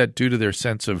them? What does that do to their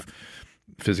sense of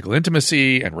physical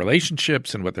intimacy and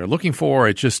relationships and what they're looking for?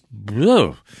 It's just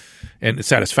ugh. And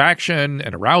satisfaction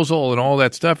and arousal and all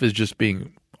that stuff is just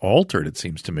being altered, it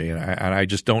seems to me. And I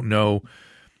just don't know.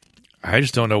 I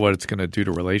just don't know what it's going to do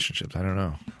to relationships. I don't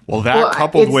know. Well,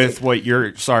 coupled with what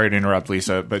you're – sorry to interrupt,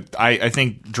 Lisa, but I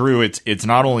think, Drew, it's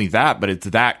not only that, but it's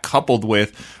that coupled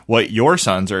with what your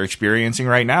sons are experiencing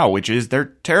right now, which is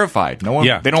they're terrified. They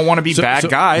don't want to be bad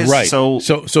guys. Right. So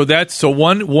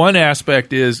one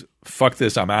aspect is fuck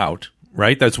this, I'm out.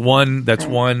 Right. That's one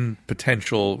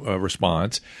potential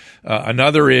response.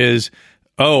 Another is,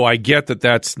 oh, I get that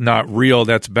that's not real.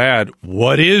 That's bad.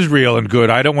 What is real and good?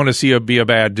 I don't want to be a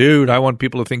bad dude. I want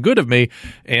people to think good of me.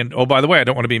 And, oh, by the way, I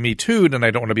don't want to be Me Too'd, and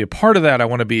I don't want to be a part of that. I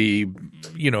want to be,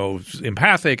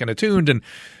 empathic and attuned. And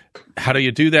how do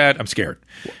you do that? I'm scared.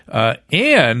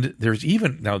 And there's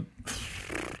now,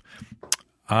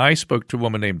 I spoke to a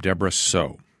woman named Deborah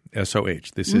Soh,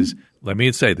 S-O-H. This is, let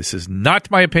me say, this is not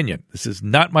my opinion. This is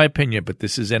not my opinion, but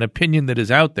this is an opinion that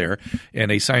is out there and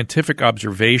a scientific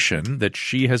observation that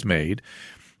she has made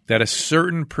that a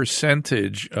certain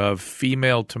percentage of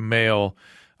female to male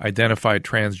identified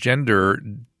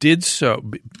transgender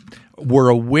were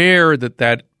aware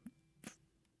that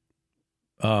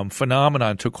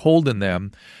phenomenon took hold in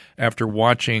them after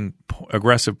watching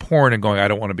aggressive porn and going, I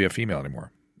don't want to be a female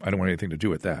anymore. I don't want anything to do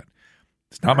with that.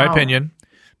 It's not my opinion.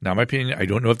 Not my opinion. I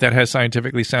don't know if that has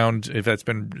scientifically if that's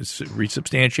been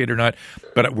resubstantiated or not,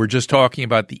 but we're just talking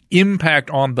about the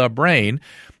impact on the brain.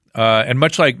 And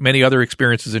much like many other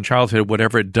experiences in childhood,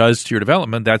 whatever it does to your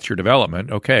development, that's your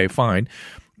development. Okay, fine.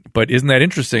 But isn't that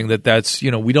interesting that's,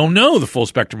 we don't know the full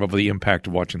spectrum of the impact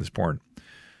of watching this porn?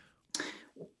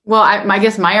 Well, I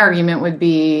guess my argument would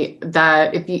be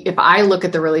that if I look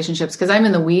at the relationships, because I'm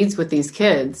in the weeds with these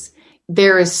kids,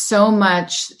 there is so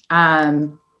much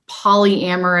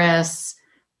polyamorous,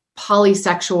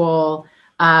 polysexual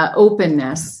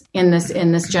openness in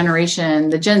this generation,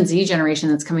 the Gen Z generation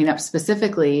that's coming up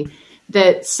specifically,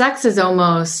 that sex is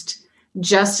almost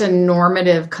just a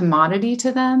normative commodity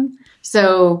to them.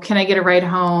 So can I get a ride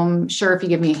home? Sure. If you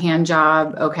give me a hand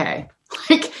job. Okay.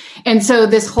 And so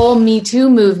this whole Me Too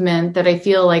movement that I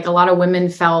feel like a lot of women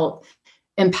felt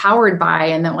empowered by,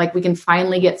 and that like we can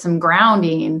finally get some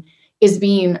grounding, is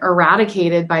being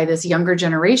eradicated by this younger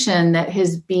generation that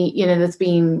has been, that's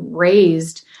being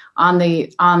raised on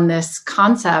this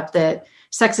concept that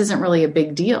sex isn't really a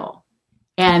big deal.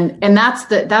 And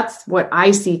that's what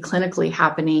I see clinically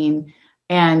happening.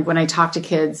 And when I talk to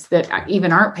kids that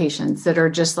even aren't patients, that are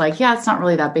just like, yeah, it's not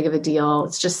really that big of a deal.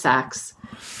 It's just sex.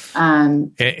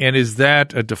 And is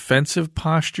that a defensive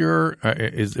posture?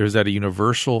 Is that a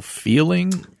universal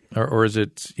feeling? Or is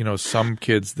it, some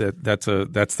kids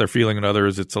that's their feeling, and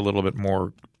others it's a little bit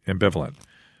more ambivalent?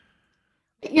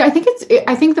 Yeah, I think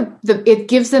it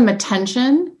gives them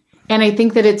attention, and I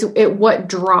think that it's what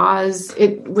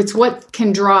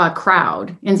can draw a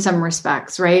crowd in some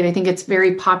respects, right? I think it's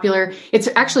very popular. It's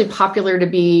actually popular to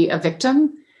be a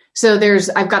victim. So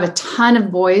I've got a ton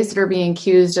of boys that are being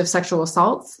accused of sexual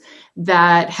assaults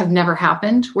that have never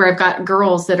happened, where I've got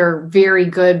girls that are very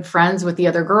good friends with the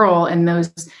other girl, and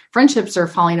those friendships are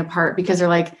falling apart because they're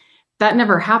like, that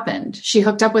never happened. She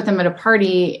hooked up with him at a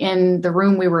party in the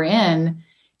room we were in,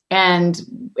 and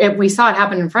we saw it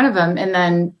happen in front of him. And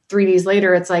then 3 days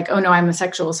later, it's like, oh no, I'm a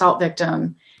sexual assault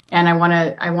victim, and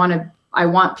I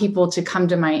want people to come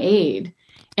to my aid.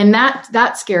 And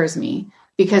that scares me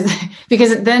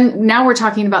because then now we're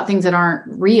talking about things that aren't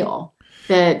real.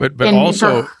 But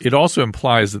also it also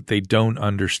implies that they don't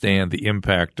understand the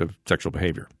impact of sexual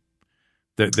behavior.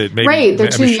 That maybe, right, they're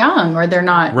too young, or they're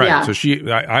not. Right. Yeah. So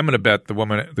I'm going to bet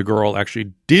the girl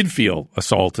actually did feel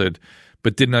assaulted,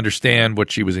 but didn't understand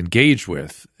what she was engaged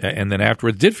with, and then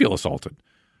afterwards did feel assaulted.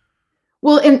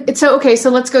 Well, so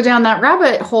let's go down that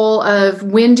rabbit hole of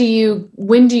when do you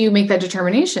make that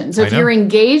determination? So if you're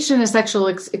engaged in a sexual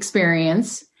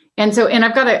experience. And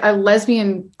I've got a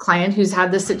lesbian client who's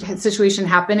had this situation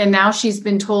happen, and now she's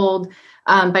been told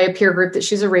by a peer group that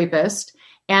she's a rapist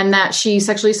and that she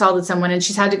sexually assaulted someone, and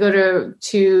she's had to go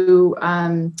to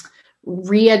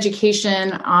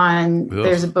re-education on. Ugh.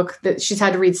 There's a book that she's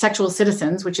had to read, Sexual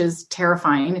Citizens, which is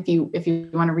terrifying if you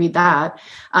want to read that,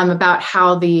 about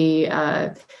how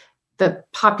the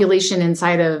population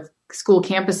inside of school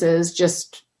campuses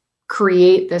just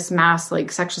create this mass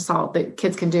like sexual assault that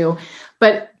kids can do.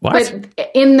 But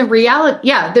in the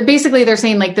reality, basically they're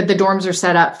saying like that the dorms are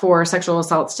set up for sexual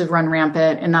assaults to run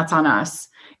rampant, and that's on us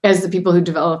as the people who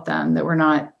develop them, that we're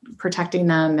not protecting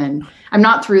them. And I'm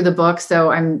not through the book,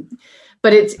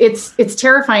 but it's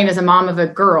terrifying as a mom of a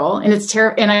girl, and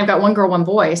and I've got one girl, one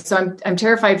boy, so I'm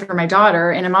terrified for my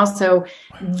daughter, and I'm also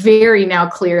very now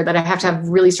clear that I have to have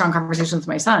really strong conversations with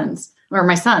my sons. Or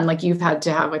my son, like you've had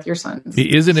to have with your sons.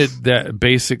 Isn't it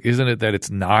that it's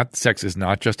not, sex is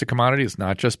not just a commodity, it's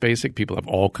not just basic. People have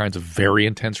all kinds of very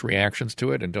intense reactions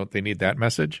to it, and don't they need that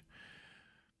message?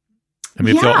 I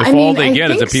mean, if all they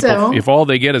get is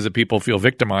that people feel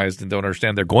victimized and don't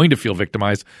understand they're going to feel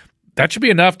victimized, that should be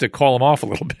enough to call them off a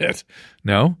little bit.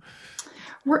 No?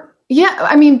 Yeah,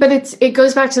 I mean, but it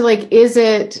goes back to like,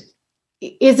 it's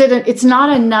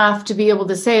not enough to be able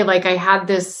to say like, I had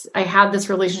this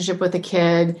relationship with a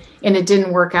kid and it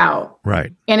didn't work out.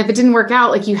 Right. And if it didn't work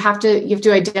out, like you have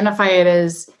to identify it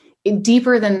as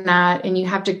deeper than that. And you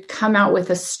have to come out with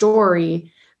a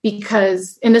story,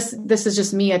 because, and this is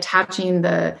just me attaching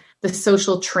the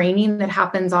social training that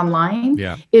happens online,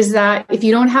 is that if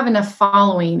you don't have enough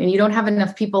following and you don't have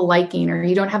enough people liking, or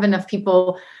you don't have enough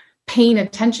people paying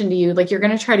attention to you, like you're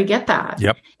going to try to get that.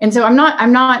 Yep. And so I'm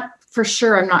not for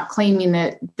sure, I'm not claiming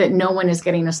that no one is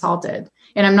getting assaulted.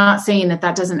 And I'm not saying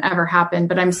that doesn't ever happen,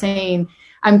 but I'm saying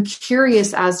I'm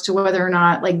curious as to whether or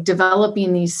not like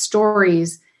developing these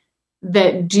stories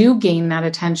that do gain that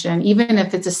attention, even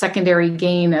if it's a secondary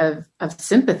gain of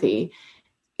sympathy,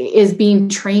 is being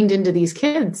trained into these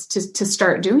kids to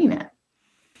start doing it.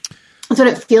 That's what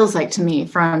it feels like to me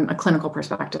from a clinical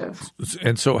perspective.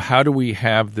 And so how do we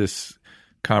have this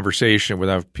conversation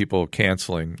without people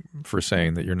canceling for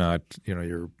saying that you're not,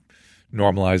 you're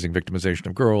normalizing victimization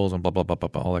of girls and blah, blah, blah, blah,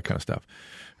 blah, all that kind of stuff?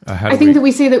 I think that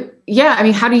we say that,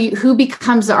 I mean, who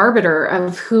becomes the arbiter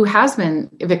of who has been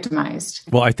victimized?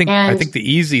 Well, I think the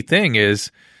easy thing is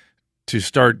to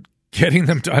start getting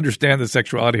them to understand that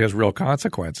sexuality has real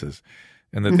consequences,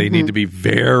 and that they need to be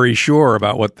very sure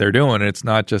about what they're doing. And it's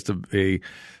not just a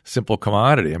simple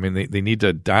commodity. I mean, they need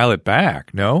to dial it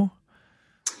back. No?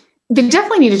 They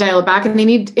definitely need to dial it back, and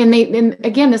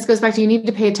again, this goes back to, you need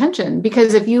to pay attention,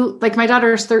 because if you, like my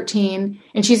daughter is 13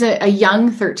 and she's a young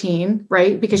 13,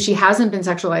 right? Because she hasn't been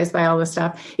sexualized by all this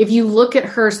stuff. If you look at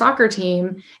her soccer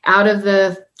team, out of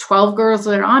the 12 girls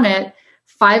that are on it,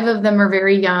 5 of them are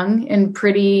very young and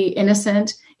pretty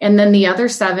innocent. And then the other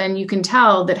 7, you can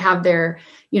tell that have their,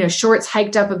 shorts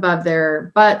hiked up above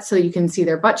their butts, so you can see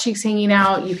their butt cheeks hanging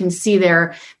out. You can see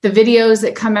the videos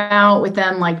that come out with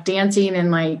them like dancing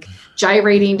and like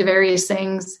gyrating to various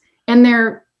things. And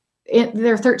they're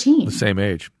 13. The same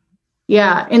age.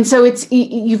 Yeah. And so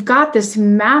you've got this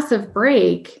massive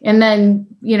break. And then,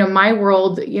 my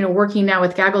world, working now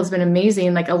with Gaggle has been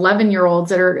amazing. Like 11-year-olds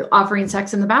that are offering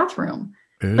sex in the bathroom.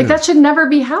 Like that should never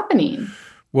be happening.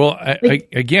 Well,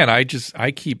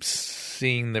 I keep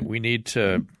seeing that we need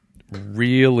to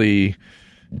really,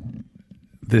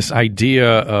 this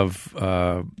idea of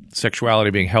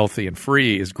sexuality being healthy and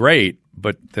free is great,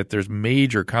 but that there's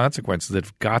major consequences that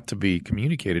have got to be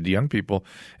communicated to young people,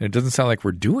 and it doesn't sound like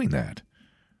we're doing that.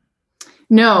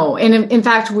 No. And in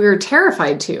fact, we're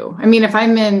terrified too. I mean,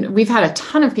 we've had a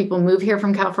ton of people move here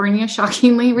from California,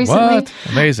 shockingly, recently. What?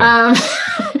 Amazing.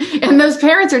 And those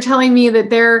parents are telling me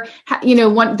that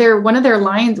one of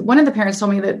the parents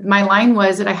told me that my line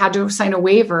was that I had to sign a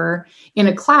waiver in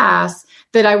a class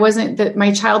that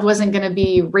my child wasn't going to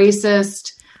be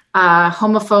racist,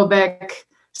 homophobic,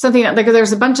 something like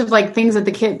there's a bunch of like things that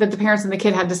the parents and the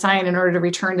kid had to sign in order to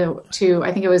return to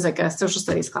I think it was like a social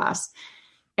studies class.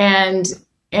 And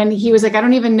he was like, I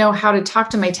don't even know how to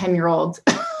talk to my 10-year-old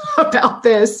about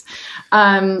this,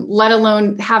 let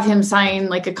alone have him sign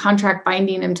like a contract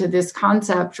binding him to this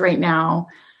concept right now.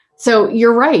 So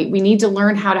you're right. We need to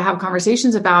learn how to have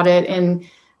conversations about it and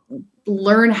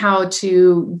learn how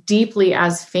to deeply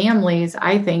as families.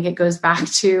 I think it goes back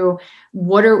to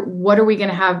what are we going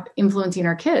to have influencing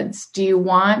our kids? Do you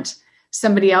want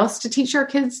somebody else to teach our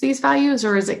kids these values,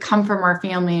 or does it come from our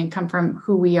family and come from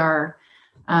who we are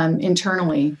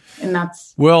internally? And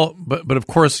that's but of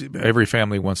course every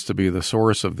family wants to be the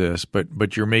source of this,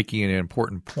 but you're making an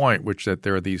important point, which that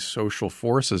there are these social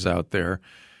forces out there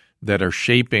that are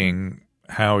shaping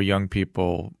how young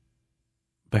people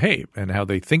behave and how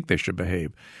they think they should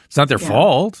behave. It's not their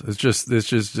fault. It's just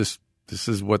this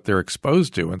is what they're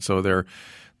exposed to, and so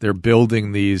they're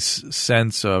building these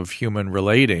sense of human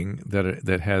relating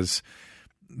that has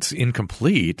it's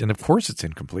incomplete, and of course it's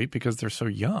incomplete because they're so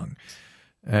young.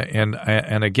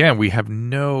 And again, we have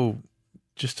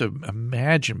just to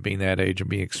imagine being that age and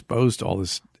being exposed to all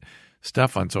this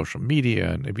stuff on social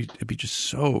media, and it'd be just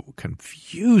so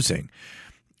confusing.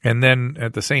 And then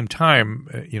at the same time,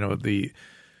 the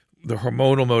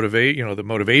hormonal the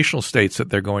motivational states that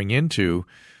they're going into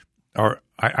are,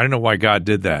 I don't know why God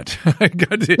did that.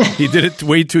 He did it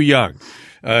way too young.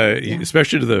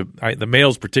 Especially to the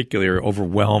males particularly are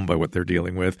overwhelmed by what they're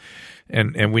dealing with.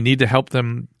 And we need to help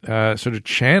them sort of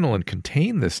channel and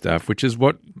contain this stuff, which is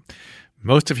what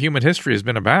most of human history has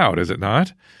been about, is it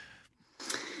not?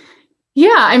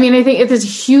 Yeah, I mean, I think it's a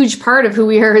huge part of who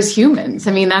we are as humans.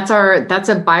 I mean, that's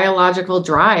a biological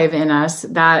drive in us,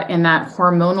 that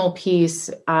hormonal piece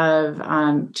of,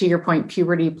 to your point,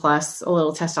 puberty plus a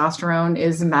little testosterone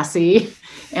is messy,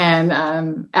 and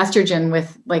estrogen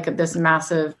with like this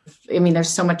massive. I mean, there's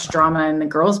so much drama in the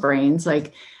girls' brains.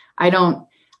 Like, I don't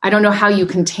know how you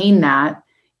contain that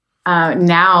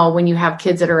now when you have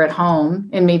kids that are at home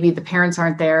and maybe the parents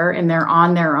aren't there and they're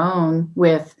on their own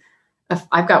with.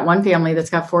 I've got one family that's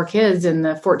got 4 kids and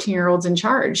the 14-year-old's in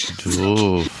charge.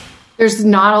 There's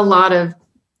not a lot of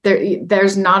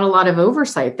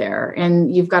oversight there.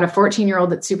 And you've got a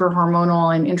 14-year-old that's super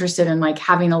hormonal and interested in like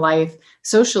having a life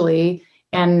socially,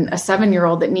 and a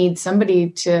 7-year-old that needs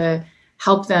somebody to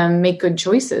help them make good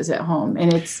choices at home.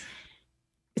 And it's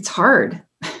hard.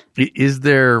 Is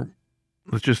there,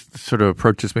 let's just sort of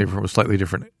approach this maybe from a slightly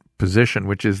different position,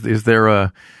 which is there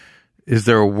a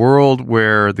world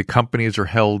where the companies are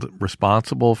held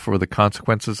responsible for the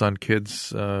consequences on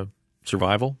kids'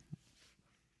 survival?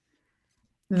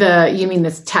 You mean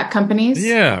the tech companies?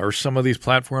 Yeah, or some of these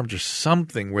platforms or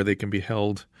something where they can be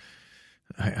held.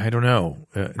 I don't know.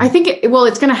 I think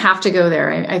it's going to have to go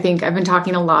there. I think I've been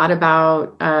talking a lot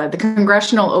about the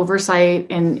congressional oversight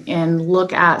and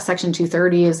look at Section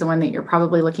 230 is the one that you're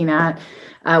probably looking at.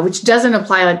 Which doesn't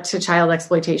apply to child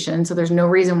exploitation. So there's no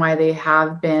reason why they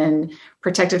have been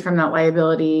protected from that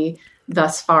liability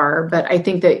thus far. But I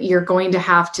think that you're going to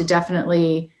have to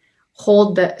definitely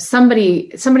hold that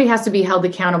somebody has to be held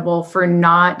accountable for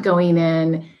not going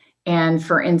in and,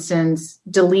 for instance,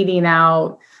 deleting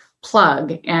out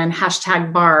plug and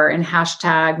 #bar and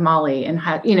 #Molly and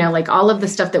like all of the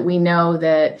stuff that we know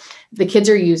that the kids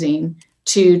are using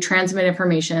to transmit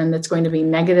information that's going to be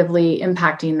negatively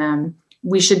impacting them.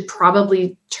 We should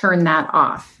probably turn that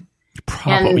off.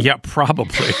 Probably.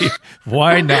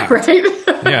 Why not? Right?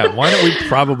 Yeah, why don't we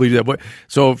probably do that?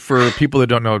 So for people that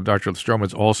don't know, Dr. Strohman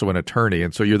is also an attorney,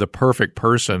 and so you're the perfect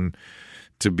person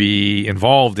to be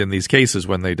involved in these cases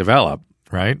when they develop,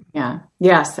 right? Yeah.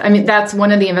 Yes. I mean, that's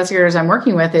one of the investigators I'm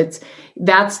working with.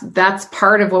 That's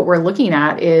part of what we're looking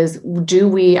at is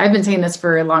I've been saying this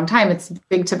for a long time. It's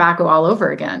big tobacco all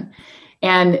over again.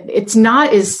 And it's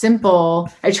not as simple.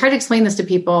 I try to explain this to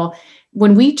people.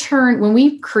 When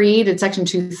we created Section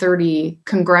 230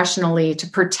 congressionally to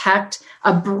protect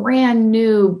a brand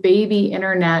new baby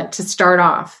internet to start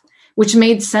off, which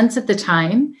made sense at the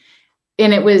time.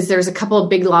 And there's a couple of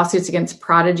big lawsuits against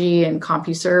Prodigy and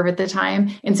CompuServe at the time.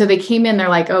 And so they came in, they're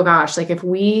like, oh gosh, like if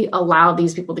we allow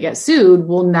these people to get sued,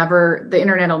 the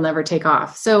internet will never take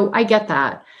off. So I get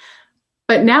that.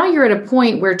 But now you're at a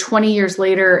point where 20 years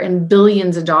later and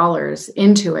billions of dollars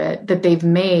into it that they've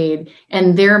made,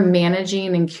 and they're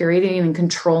managing and curating and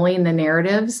controlling the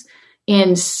narratives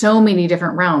in so many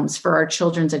different realms for our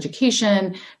children's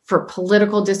education, for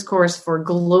political discourse, for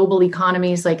global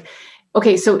economies. Like,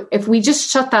 okay, so if we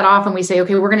just shut that off and we say,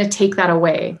 okay, we're going to take that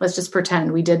away. Let's just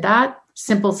pretend we did that.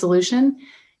 Simple solution.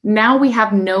 Now we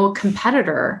have no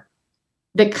competitor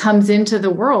that comes into the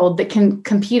world that can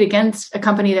compete against a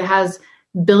company that has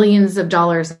billions of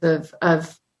dollars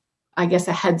of I guess,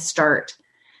 a head start.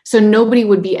 So nobody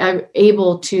would be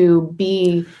able to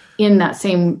be in that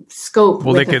same scope.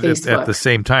 Well, they could at the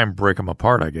same time break them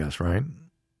apart, I guess, right?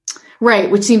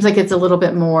 Right, which seems like it's a little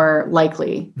bit more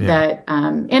likely that,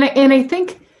 and I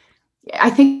think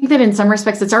that in some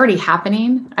respects it's already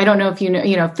happening. I don't know if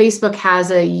Facebook has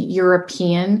a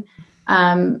European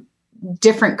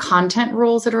different content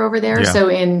rules that are over there. Yeah. So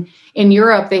in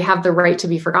Europe, they have the right to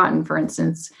be forgotten, for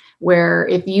instance, where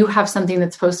if you have something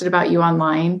that's posted about you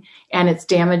online and it's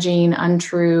damaging,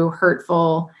 untrue,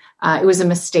 hurtful, it was a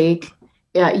mistake.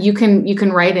 You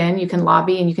can write in, you can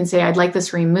lobby, and you can say, I'd like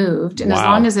this removed. And as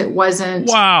long as it wasn't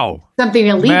something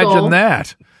illegal, imagine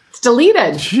that. It's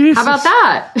deleted. Jesus. How about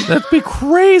that? That'd be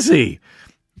crazy.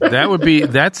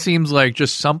 That seems like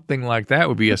just something like that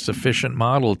would be a sufficient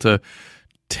model to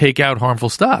take out harmful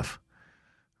stuff.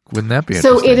 Wouldn't that be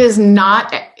interesting? So it is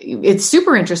not, it's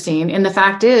super interesting. And the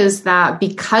fact is that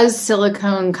because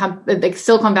Silicon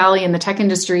Valley and the tech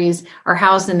industries are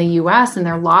housed in the US and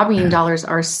their lobbying dollars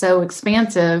are so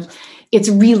expansive, it's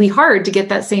really hard to get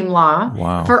that same law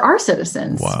for our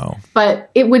citizens. Wow.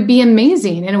 But it would be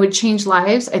amazing and it would change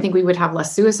lives. I think we would have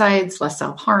less suicides, less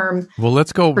self-harm. Well,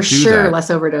 let's go for sure, less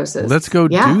overdoses. Let's go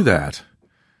do that.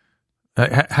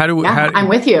 I'm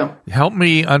with you. Help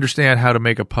me understand how to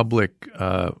make a public,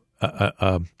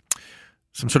 some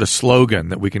sort of slogan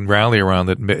that we can rally around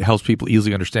that helps people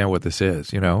easily understand what this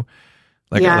is,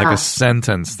 like a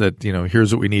sentence that,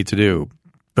 here's what we need to do.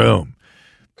 Boom.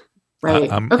 Right.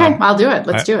 I'll do it.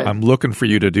 Let's do it. I'm looking for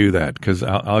you to do that because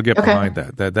I'll get behind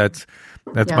that. That's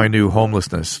my new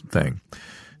homelessness thing.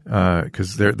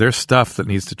 Because there's stuff that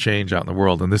needs to change out in the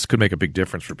world, and this could make a big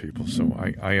difference for people. So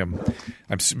I'm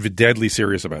deadly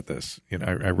serious about this. I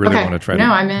really want to try to.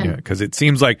 No, I'm in. Because it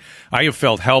seems like I have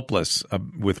felt helpless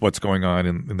with what's going on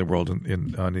in the world on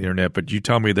the internet. But you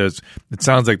tell me it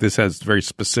sounds like this has very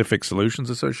specific solutions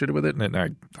associated with it,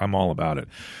 and I'm all about it.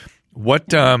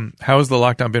 How has the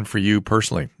lockdown been for you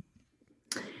personally?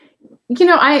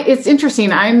 It's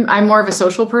interesting. I'm more of a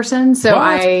social person, so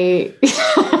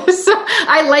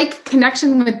I like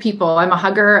connection with people. I'm a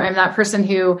hugger. I'm that person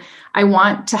who I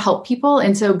want to help people.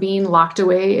 And so being locked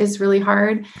away is really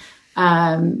hard.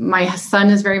 My son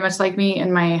is very much like me,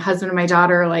 and my husband and my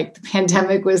daughter, like the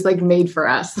pandemic was like made for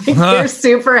us. Like, they're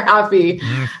super happy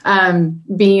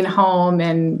being home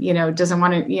and, doesn't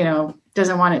want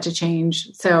it to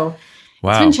change. So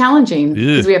it's been challenging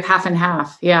because we have half and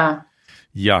half. Yeah.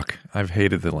 Yuck. I've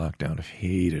hated the lockdown. I've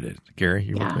hated it. Gary,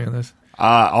 you with me on this?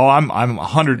 I'm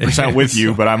 100% with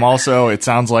you, but I'm also, it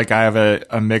sounds like I have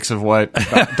a mix of what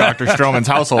Dr. Strohman's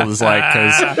household is like,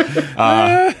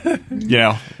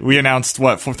 because, we announced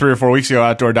 3 or 4 weeks ago,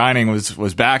 outdoor dining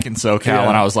was back in SoCal,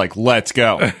 and I was like, let's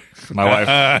go.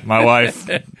 My wife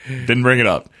didn't bring it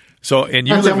up. So, and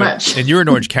you're in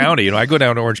Orange County. I go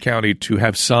down to Orange County to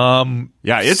have some,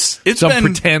 it's some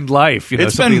pretend life.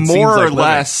 It's been more or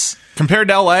less. Compared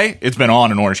to LA, it's been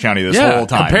on in Orange County this whole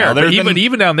time. But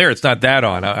even down there, it's not that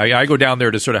on. I go down there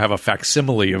to sort of have a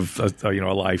facsimile of a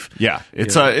life. Yeah,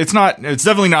 it's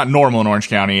definitely not normal in Orange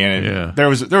County, and there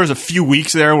was a few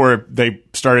weeks there where they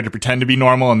started to pretend to be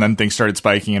normal, and then things started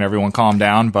spiking, and everyone calmed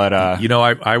down. But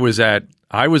I was at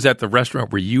the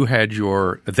restaurant where you had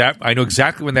I know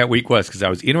exactly when that week was because I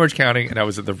was in Orange County and I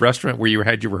was at the restaurant where you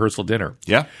had your rehearsal dinner.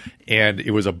 Yeah, and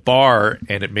it was a bar,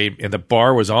 and the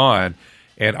bar was on.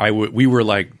 And we were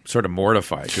like sort of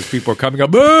mortified because people were coming up,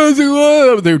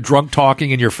 they're drunk talking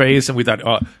in your face, and we thought,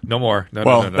 oh, no more.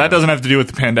 No, that doesn't have to do with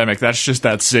the pandemic. That's just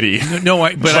that city.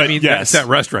 But I mean, yes. that's that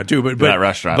restaurant too. But that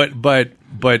restaurant.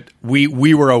 But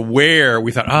we were aware.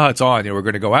 We thought, it's on. We're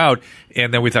going to go out,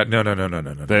 and then we thought, no.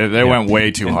 They went way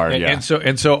too hard. And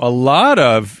so a lot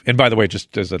of, and by the way,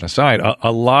 just as an aside,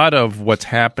 a lot of what's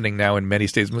happening now in many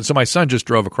states. So my son just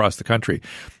drove across the country,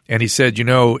 and he said,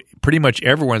 pretty much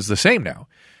everyone's the same now.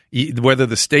 Whether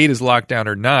the state is locked down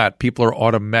or not, people are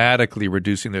automatically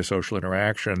reducing their social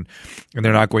interaction, and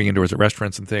they're not going indoors at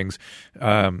restaurants and things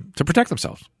to protect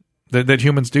themselves. That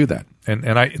humans do that, and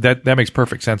that makes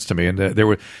perfect sense to me. And there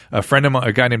were a friend of mine,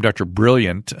 a guy named Dr.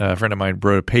 Brilliant, a friend of mine,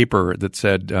 wrote a paper that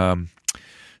said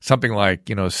something like,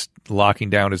 locking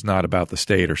down is not about the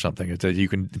state or something. It's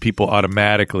that people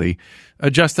automatically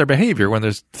adjust their behavior when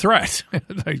there's threat.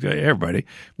 Like everybody,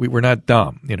 we're not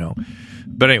dumb,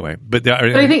 But anyway,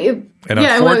 I think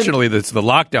unfortunately, the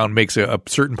lockdown makes a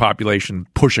certain population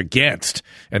push against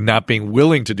and not being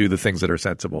willing to do the things that are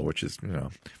sensible, which is,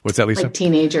 what's that, Lisa? Like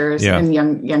teenagers and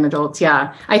young adults.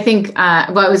 Yeah, I think. I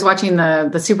was watching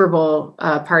the Super Bowl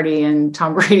party and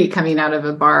Tom Brady coming out of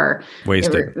a bar,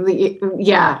 wasted.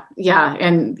 Yeah,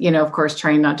 and of course,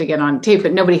 trying not to get on tape,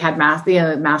 but nobody had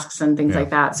masks and things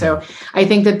like that. So I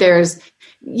think that there's,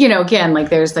 again, like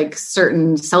there's like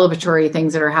certain celebratory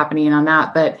things that are happening on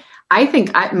that. But I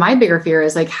think my bigger fear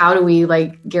is like, how do we,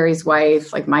 like Gary's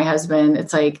wife, like my husband,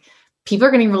 it's like people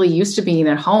are getting really used to being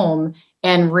at home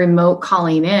and remote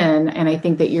calling in. And I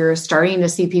think that you're starting to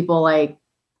see people like,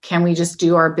 can we just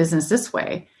do our business this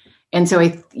way? And so,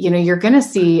 you're going to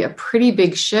see a pretty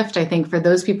big shift, I think, for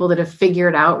those people that have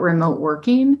figured out remote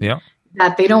working. Yeah.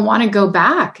 That they don't want to go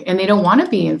back and they don't want to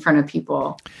be in front of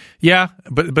people. Yeah,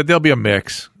 but there'll be a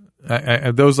mix.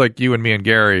 Those like you and me and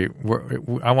Gary,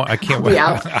 I can't wait.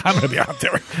 I'm going to be out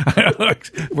there.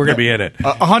 We're going to be in it.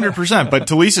 100%. But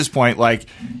to Lisa's point, like,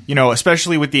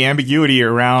 especially with the ambiguity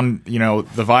around,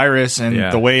 the virus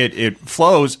and the way it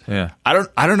flows, I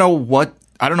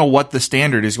don't know what the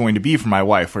standard is going to be for my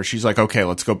wife, where she's like, okay,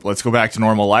 let's go back to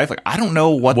normal life. Like, I don't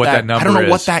know what that number is. I don't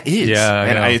know what that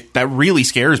is. That really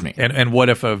scares me. And what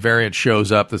if a variant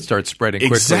shows up that starts spreading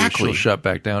quickly? Exactly. She'll shut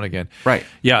back down again. Right.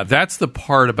 Yeah, that's the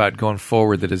part about going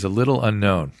forward that is a little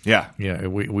unknown. Yeah. Yeah.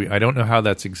 I don't know how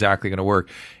that's exactly going to work.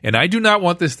 And I do not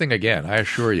want this thing again. I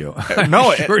assure you.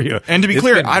 No, I assure you. And to be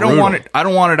clear, I don't want it. I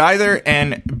don't want it either.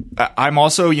 And I'm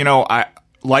also,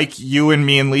 like you and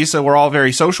me and Lisa, we're all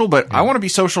very social, but I want to be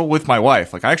social with my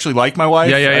wife. Like, I actually like my wife.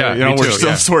 Yeah. We're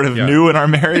still sort of new in our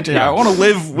marriage. I want to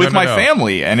live with my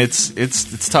family, and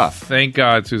it's tough. Thank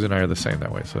God Susan and I are the same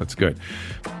that way, so that's good.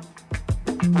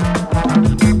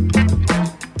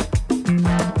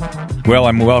 Well,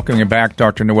 I'm welcoming back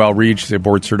Dr. Noelle Reed. She's a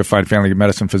board-certified family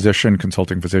medicine physician,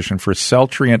 consulting physician for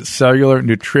Celltrient Cellular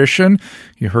Nutrition.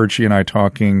 You heard she and I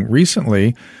talking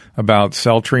recently about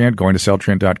Celltrient, going to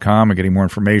Celltrient.com and getting more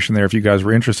information there if you guys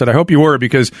were interested. I hope you were,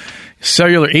 because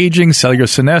cellular aging, cellular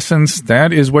senescence,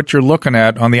 that is what you're looking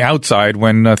at on the outside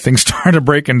when things start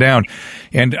breaking down.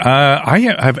 And I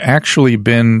have actually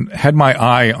had my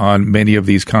eye on many of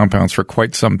these compounds for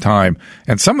quite some time,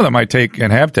 and some of them I take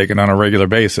and have taken on a regular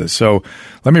basis. So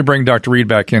let me bring Dr. Reed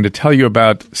back in to tell you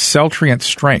about Celltrient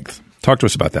Strength. Talk to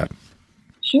us about that.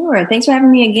 Sure. Thanks for having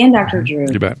me again, Dr. Drew.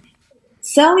 You bet.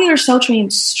 Cellular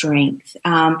Celltrient Strength.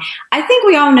 I think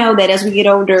we all know that as we get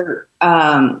older,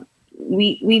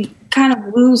 we kind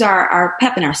of lose our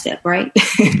pep in our step, right?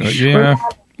 Yeah,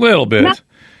 a little bit.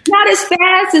 Not as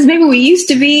fast as maybe we used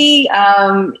to be.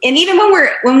 And even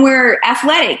when we're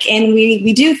athletic and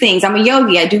we do things, I'm a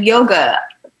yogi. I do yoga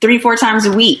 3-4 times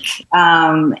a week.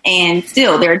 And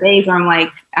still there are days where I'm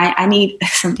like, I need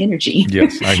some energy.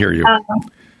 Yes, I hear you.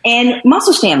 And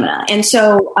muscle stamina. And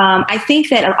so I think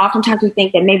that oftentimes we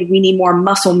think that maybe we need more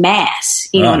muscle mass,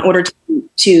 in order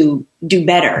to do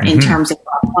better in terms of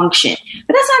our function.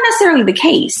 But that's not necessarily the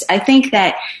case. I think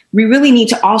that we really need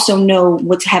to also know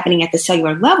what's happening at the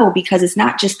cellular level, because it's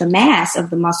not just the mass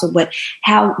of the muscle, but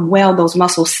how well those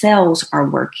muscle cells are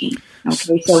working.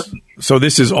 Okay, so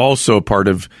this is also part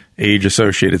of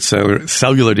age-associated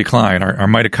cellular decline. Our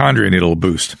mitochondria need a little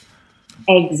boost.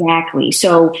 Exactly.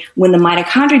 So when the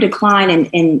mitochondria decline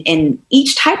in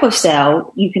each type of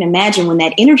cell, you can imagine when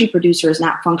that energy producer is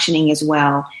not functioning as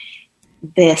well,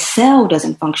 the cell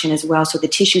doesn't function as well. So the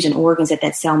tissues and organs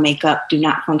that cell make up do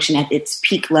not function at its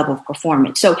peak level of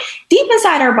performance. So deep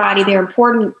inside our body, there are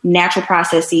important natural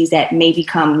processes that may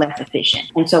become less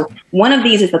efficient. And so one of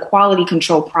these is the quality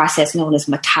control process known as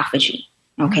mitophagy.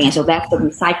 Okay, and so that's the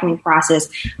recycling process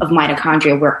of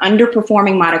mitochondria, where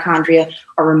underperforming mitochondria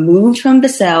are removed from the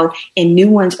cell and new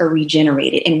ones are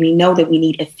regenerated. And we know that we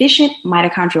need efficient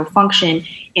mitochondrial function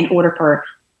in order for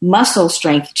muscle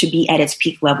strength to be at its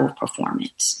peak level of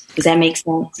performance. Does that make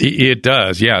sense? It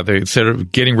does, yeah. Instead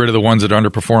of getting rid of the ones that are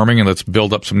underperforming, and let's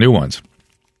build up some new ones.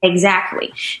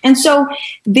 Exactly. And so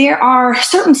there are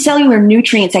certain cellular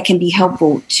nutrients that can be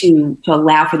helpful to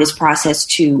allow for this process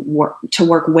to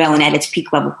work well and at its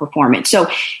peak level performance. So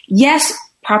yes,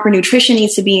 proper nutrition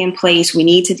needs to be in place. We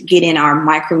need to get in our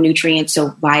micronutrients, so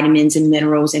vitamins and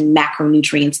minerals, and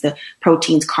macronutrients, the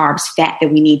proteins, carbs, fat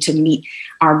that we need to meet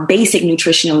our basic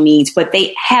nutritional needs, but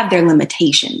they have their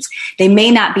limitations. They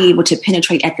may not be able to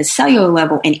penetrate at the cellular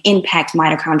level and impact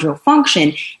mitochondrial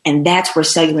function, and that's where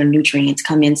cellular nutrients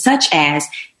come in, such as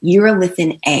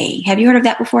urolithin A. Have you heard of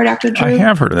that before, Dr. Drew? I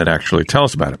have heard of that, actually. Tell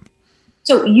us about it.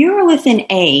 So urolithin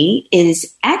A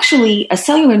is actually a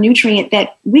cellular nutrient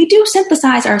that we do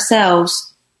synthesize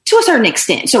ourselves to a certain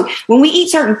extent. So when we eat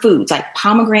certain foods like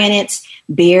pomegranates,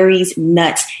 berries,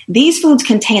 nuts, these foods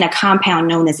contain a compound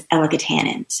known as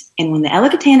L-catechinins. And when the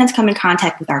L-catechinins come in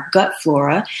contact with our gut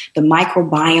flora, the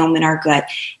microbiome in our gut,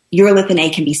 urolithin A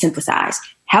can be synthesized.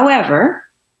 However,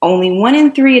 only 1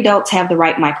 in 3 adults have the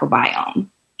right microbiome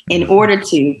in order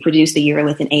to produce the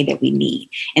urolithin A that we need.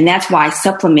 And that's why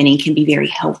supplementing can be very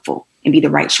helpful and be the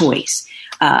right choice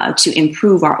to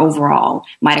improve our overall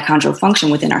mitochondrial function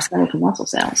within our skeletal muscle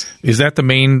cells. Is that the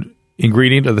main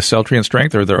ingredient of the Celtrient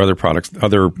strength, or are there other products,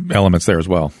 other elements there as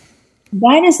well?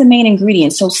 That is the main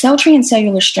ingredient. So Celtrient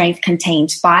cellular strength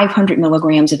contains 500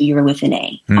 milligrams of urolithin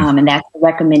A, and that's the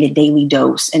recommended daily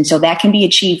dose. And so that can be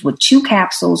achieved with 2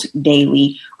 capsules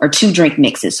daily or 2 drink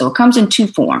mixes. So it comes in 2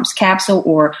 forms, capsule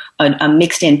or a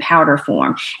mixed in powder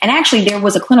form. And actually there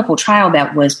was a clinical trial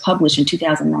that was published in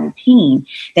 2019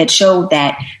 that showed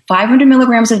that 500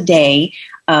 milligrams a day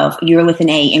of urolithin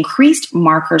A increased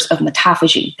markers of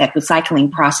mitophagy, that recycling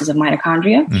process of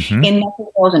mitochondria, in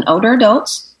muscle cells in older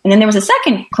adults. And then there was a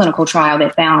second clinical trial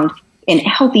that found in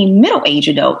healthy middle-aged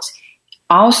adults,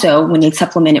 also when they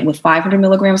supplemented with 500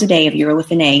 milligrams a day of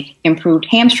urolithin A, improved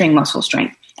hamstring muscle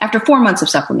strength after 4 months of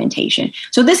supplementation.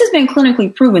 So this has been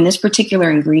clinically proven, this particular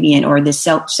ingredient or this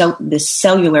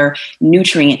cellular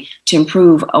nutrient, to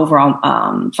improve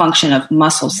overall function of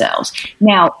muscle cells.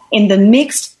 Now, in the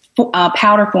mixed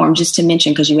powder form, just to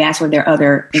mention, because you asked were there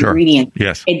other ingredients.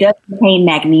 Yes. It does contain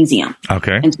magnesium.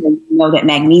 Okay. And so you know that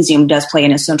magnesium does play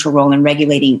an essential role in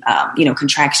regulating,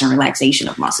 contraction and relaxation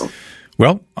of muscle.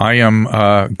 Well, I am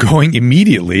going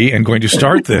immediately and going to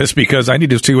start this because I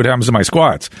need to see what happens to my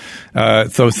squats.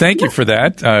 So thank you for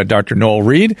that, Dr. Noel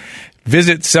Reed.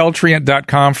 Visit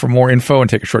Celtrient.com for more info and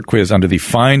take a short quiz under the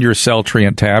Find Your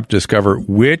Celtrient tab to discover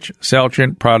which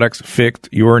Celtrient products fit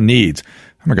your needs.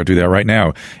 I'm going to go do that right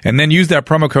now. And then use that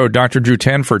promo code Dr. Drew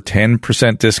 10 for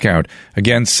 10% discount.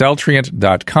 Again,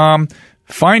 Celtrient.com.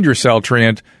 Find your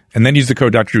Celtrient, and then use the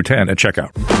code Dr. Drew 10 at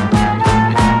checkout.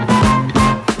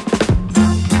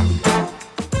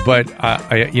 But,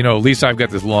 at least I've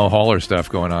got this long hauler stuff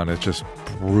going on. It's just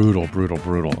brutal.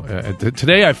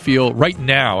 Today I feel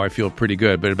pretty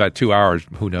good, but about 2 hours,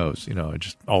 who knows? I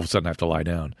just all of a sudden I have to lie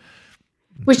down.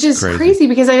 Which is crazy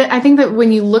because I think that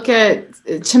when you look at,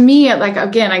 to me,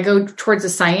 again, I go towards the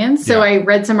science. So I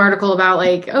read some article about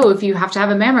if you have to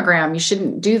have a mammogram, you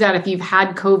shouldn't do that if you've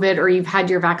had COVID or you've had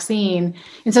your vaccine.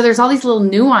 And so there's all these little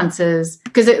nuances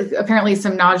because apparently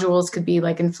some nodules could be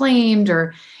inflamed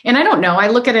and I don't know. I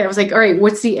look at it, I was like, all right,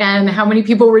 what's the N? How many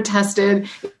people were tested?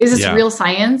 Is this real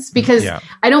science? Because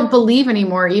I don't believe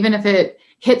anymore, even if it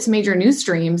hits major news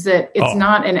streams, that it's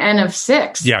not an N of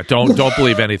 6. Yeah, don't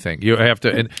believe anything. You have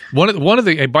to. And one of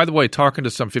the by the way, talking to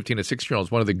some 15 to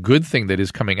 16-year-olds, one of the good thing that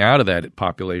is coming out of that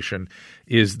population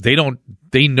is they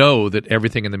know that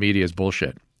everything in the media is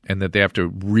bullshit and that they have to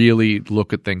really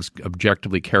look at things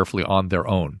objectively, carefully on their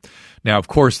own. Now, of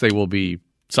course, they will be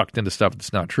sucked into stuff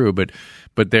that's not true, but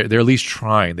they're at least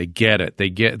trying. They get it.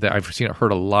 They get that. I've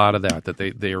heard a lot of that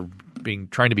they are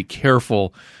trying to be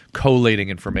careful collating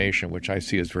information, which I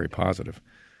see as very positive.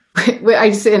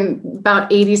 I see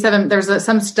about 87. There's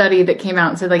some study that came out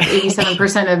and said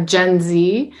 87% of Gen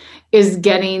Z is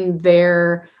getting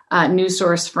their news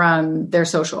source from their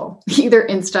social, either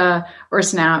Insta or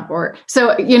Snap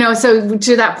so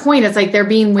to that point, it's they're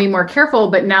being way more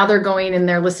careful, but now they're going and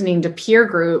they're listening to peer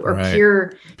group or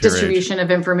peer distribution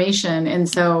of information. And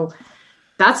so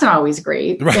that's not always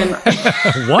great. Right.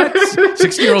 What?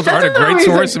 16-year-olds aren't a great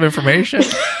source of information?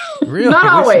 Really? Not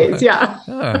always,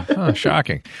 yeah.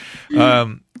 Shocking.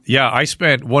 I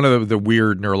spent one of the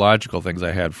weird neurological things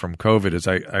I had from COVID is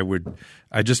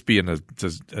I'd just be in a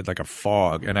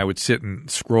fog, and I would sit and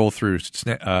scroll through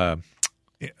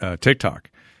TikTok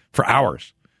for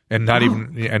hours. And not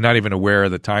even aware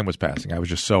the time was passing. I was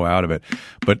just so out of it.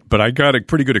 But I got a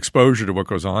pretty good exposure to what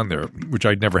goes on there, which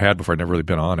I'd never had before. I'd never really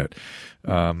been on it,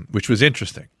 which was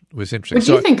interesting. What did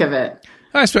you think of it?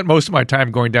 I spent most of my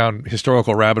time going down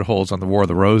historical rabbit holes on the War of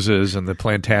the Roses and the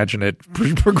Plantagenet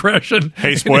progression.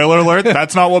 Hey, spoiler alert,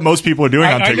 that's not what most people are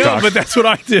doing on TikTok. I know, but that's what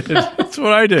I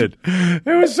did. It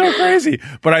was so crazy.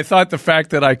 But I thought the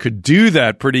fact that I could do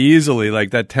that pretty easily,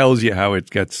 like that tells you how it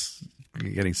gets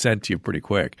getting sent to you pretty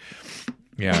quick.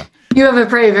 Yeah. You have a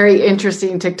very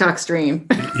interesting TikTok stream.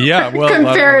 Yeah, well,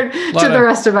 compared to the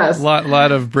rest of us.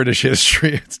 Lot of British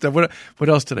history and stuff. What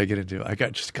else did I get into? I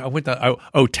went down.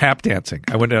 Tap dancing.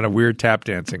 I went down a weird tap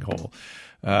dancing hole.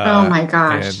 Oh my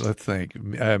gosh! And let's think.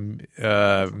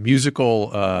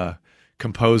 Musical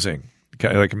composing,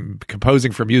 like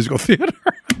composing for musical theater.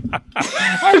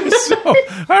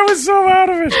 I was so out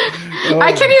of it.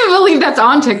 I can't even believe that's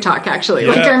on TikTok. Actually,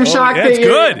 I'm shocked. It's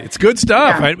good. It's good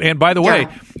stuff. Yeah. And by the way,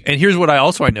 and here's what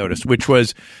I noticed, which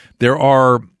was there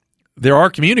are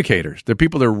communicators. There are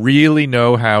people that really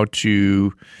know how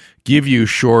to give you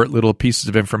short little pieces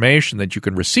of information that you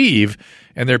can receive,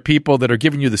 and there are people that are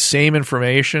giving you the same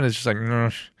information. It's just like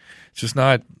it's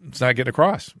not getting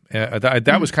across.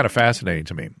 That was kind of fascinating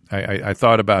to me. I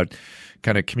thought about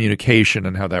kind of communication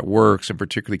and how that works, and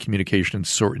particularly communication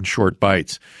in short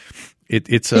bites. Did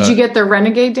you get the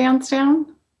renegade dance down?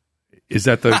 Is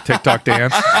that the TikTok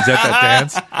dance? Is that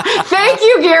dance? Thank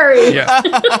you, Gary. Yeah.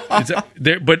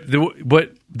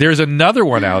 But there's another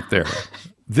one out there.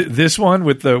 This one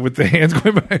with the hands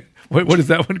going by. What is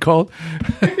that one called?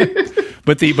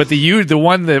 but the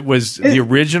one that was the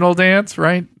original dance,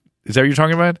 right? Is that what you're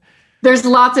talking about? There's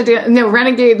lots of dance. No,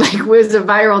 Renegade was a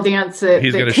viral dance that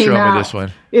he's going to came show out. Me this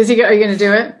one. Are you going to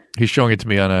do it? He's showing it to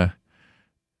me on a.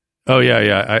 Oh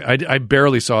yeah. I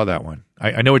barely saw that one.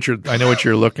 I know what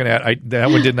you're looking at. That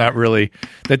one did not really.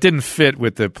 That didn't fit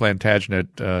with the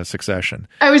Plantagenet succession.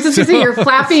 I was just going to say, you're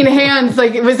flapping hands.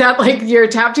 Like, was that like your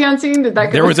tap dancing? Did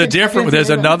that? There was a different.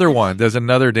 There's another one. There's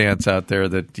another dance out there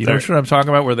that know what I'm talking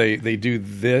about, where they do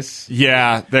this.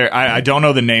 Yeah, I don't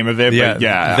know the name of it, but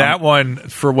yeah, that one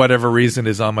for whatever reason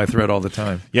is on my thread all the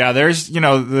time. Yeah, there's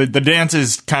the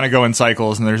dances kind of go in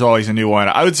cycles, and there's always a new one.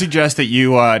 I would suggest that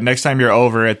you next time you're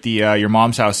over at the your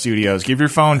mom's house studios, give your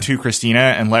phone to Christina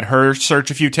and let her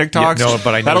search a few TikToks. Yeah, no,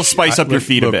 but I know that'll spice up your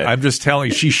feed a bit. I'm just telling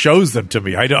you, she shows them to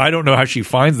me. I don't know how she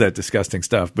finds that disgusting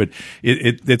stuff, but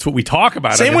it's what we talk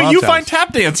about. Same way you find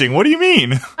tap dancing. What do you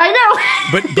mean? I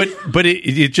know. but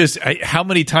it just how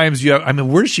many times you have? I mean,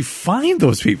 where does she find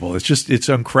those people? It's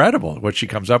incredible what she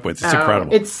comes up with. It's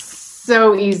incredible. It's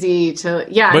so easy to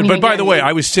But by the way,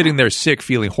 I was sitting there sick,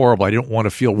 feeling horrible. I didn't want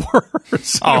to feel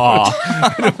worse. I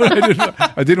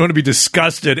didn't want to be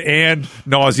disgusted and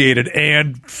nauseated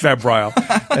and febrile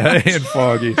and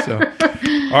foggy. So,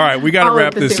 all right, we got to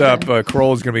wrap this up.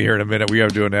 Corolla's going to be here in a minute. We got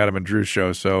to do an Adam and Drew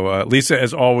show. So, Lisa,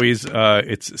 as always,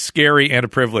 it's scary and a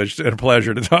privilege and a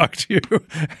pleasure to talk to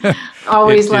you.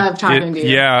 Always love talking to you.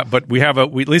 Yeah, but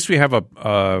at least we have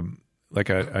a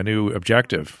new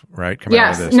objective, right? Coming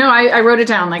out of this. No, I wrote it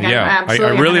down. I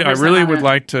really would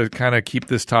like to kind of keep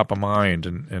this top of mind,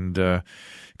 and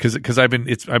because I've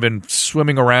been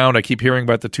swimming around. I keep hearing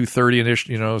about the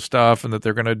 230 stuff, and that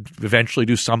they're going to eventually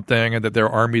do something, and that there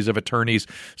are armies of attorneys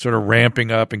sort of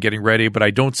ramping up and getting ready. But I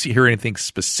don't hear anything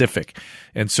specific,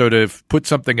 and so to put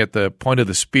something at the point of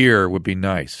the spear would be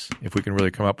nice if we can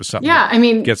really come up with something. Yeah,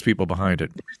 that gets people behind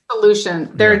it.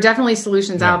 There are definitely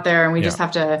solutions out there, and we just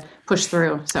have to push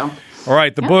through. So. All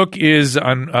right, the book is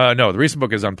the recent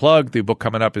book is Unplugged. The book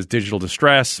coming up is Digital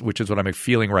Distress, which is what I'm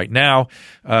feeling right now.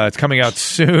 It's coming out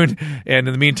soon. And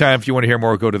in the meantime, if you want to hear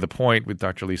more, go to The Point with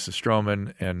Dr. Lisa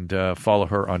Strohman and follow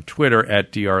her on Twitter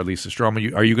at Dr. Lisa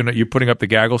Strohman. Are you putting up the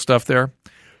gaggle stuff there?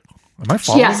 Am I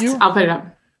following you? Yes, I'll put it up.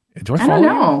 Do I follow don't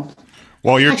know. you?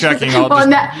 While you're checking,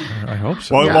 I hope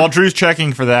so. While Drew's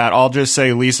checking for that, I'll just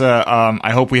say, Lisa,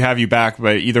 I hope we have you back.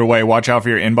 But either way, watch out for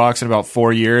your inbox in about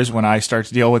 4 years when I start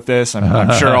to deal with this.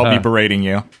 I'm sure I'll be berating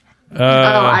you.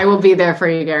 I will be there for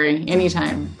you, Gary,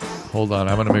 anytime. Hold on,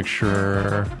 I'm going to make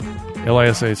sure.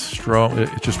 LISA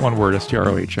Strohman. It's just one word.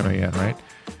 Strohman, right?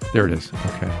 There it is.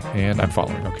 Okay, and I'm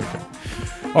following. Okay,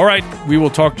 good. All right, we will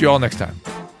talk to you all next time.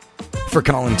 For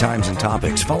call-in times and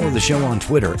topics, follow the show on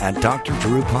Twitter at Dr.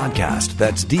 Drew Podcast.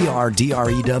 That's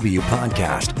DRDREW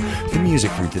Podcast. The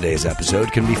music from today's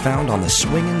episode can be found on the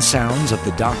Swingin' Sounds of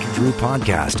the Dr. Drew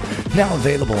Podcast, now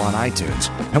available on iTunes.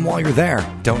 And while you're there,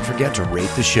 don't forget to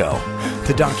rate the show.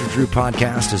 The Dr. Drew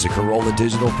Podcast is a Corolla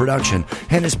Digital production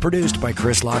and is produced by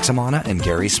Chris Loxamana and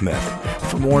Gary Smith.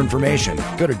 For more information,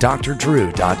 go to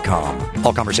drdrew.com.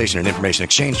 All conversation and information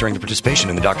exchanged during the participation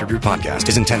in the Dr. Drew Podcast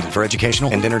is intended for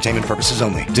educational and entertainment purposes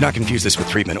only. Do not confuse this with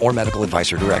treatment or medical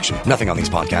advice or direction. Nothing on these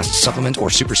podcasts supplement or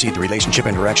supersede the relationship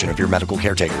and direction of your medical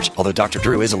caretakers. Although Dr.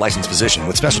 Drew is a licensed physician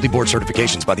with specialty board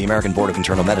certifications by the American Board of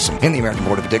Internal Medicine and the American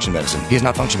Board of Addiction Medicine, he is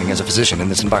not functioning as a physician in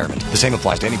this environment. The same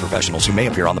applies to any professionals who may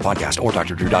appear on the podcast or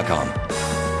drdrew.com.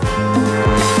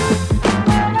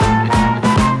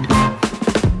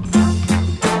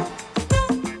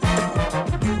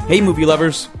 Hey movie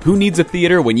lovers, who needs a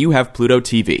theater when you have Pluto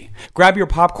TV? Grab your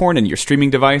popcorn and your streaming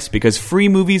device because free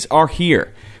movies are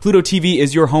here. Pluto TV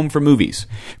is your home for movies.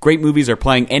 Great movies are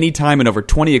playing anytime in over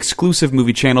 20 exclusive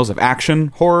movie channels of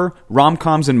action, horror,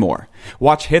 rom-coms, and more.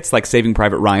 Watch hits like Saving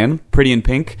Private Ryan, Pretty in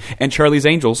Pink, and Charlie's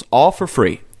Angels all for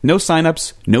free. No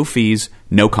signups, no fees,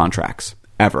 no contracts.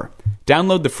 Ever.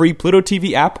 Download the free Pluto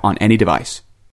TV app on any device.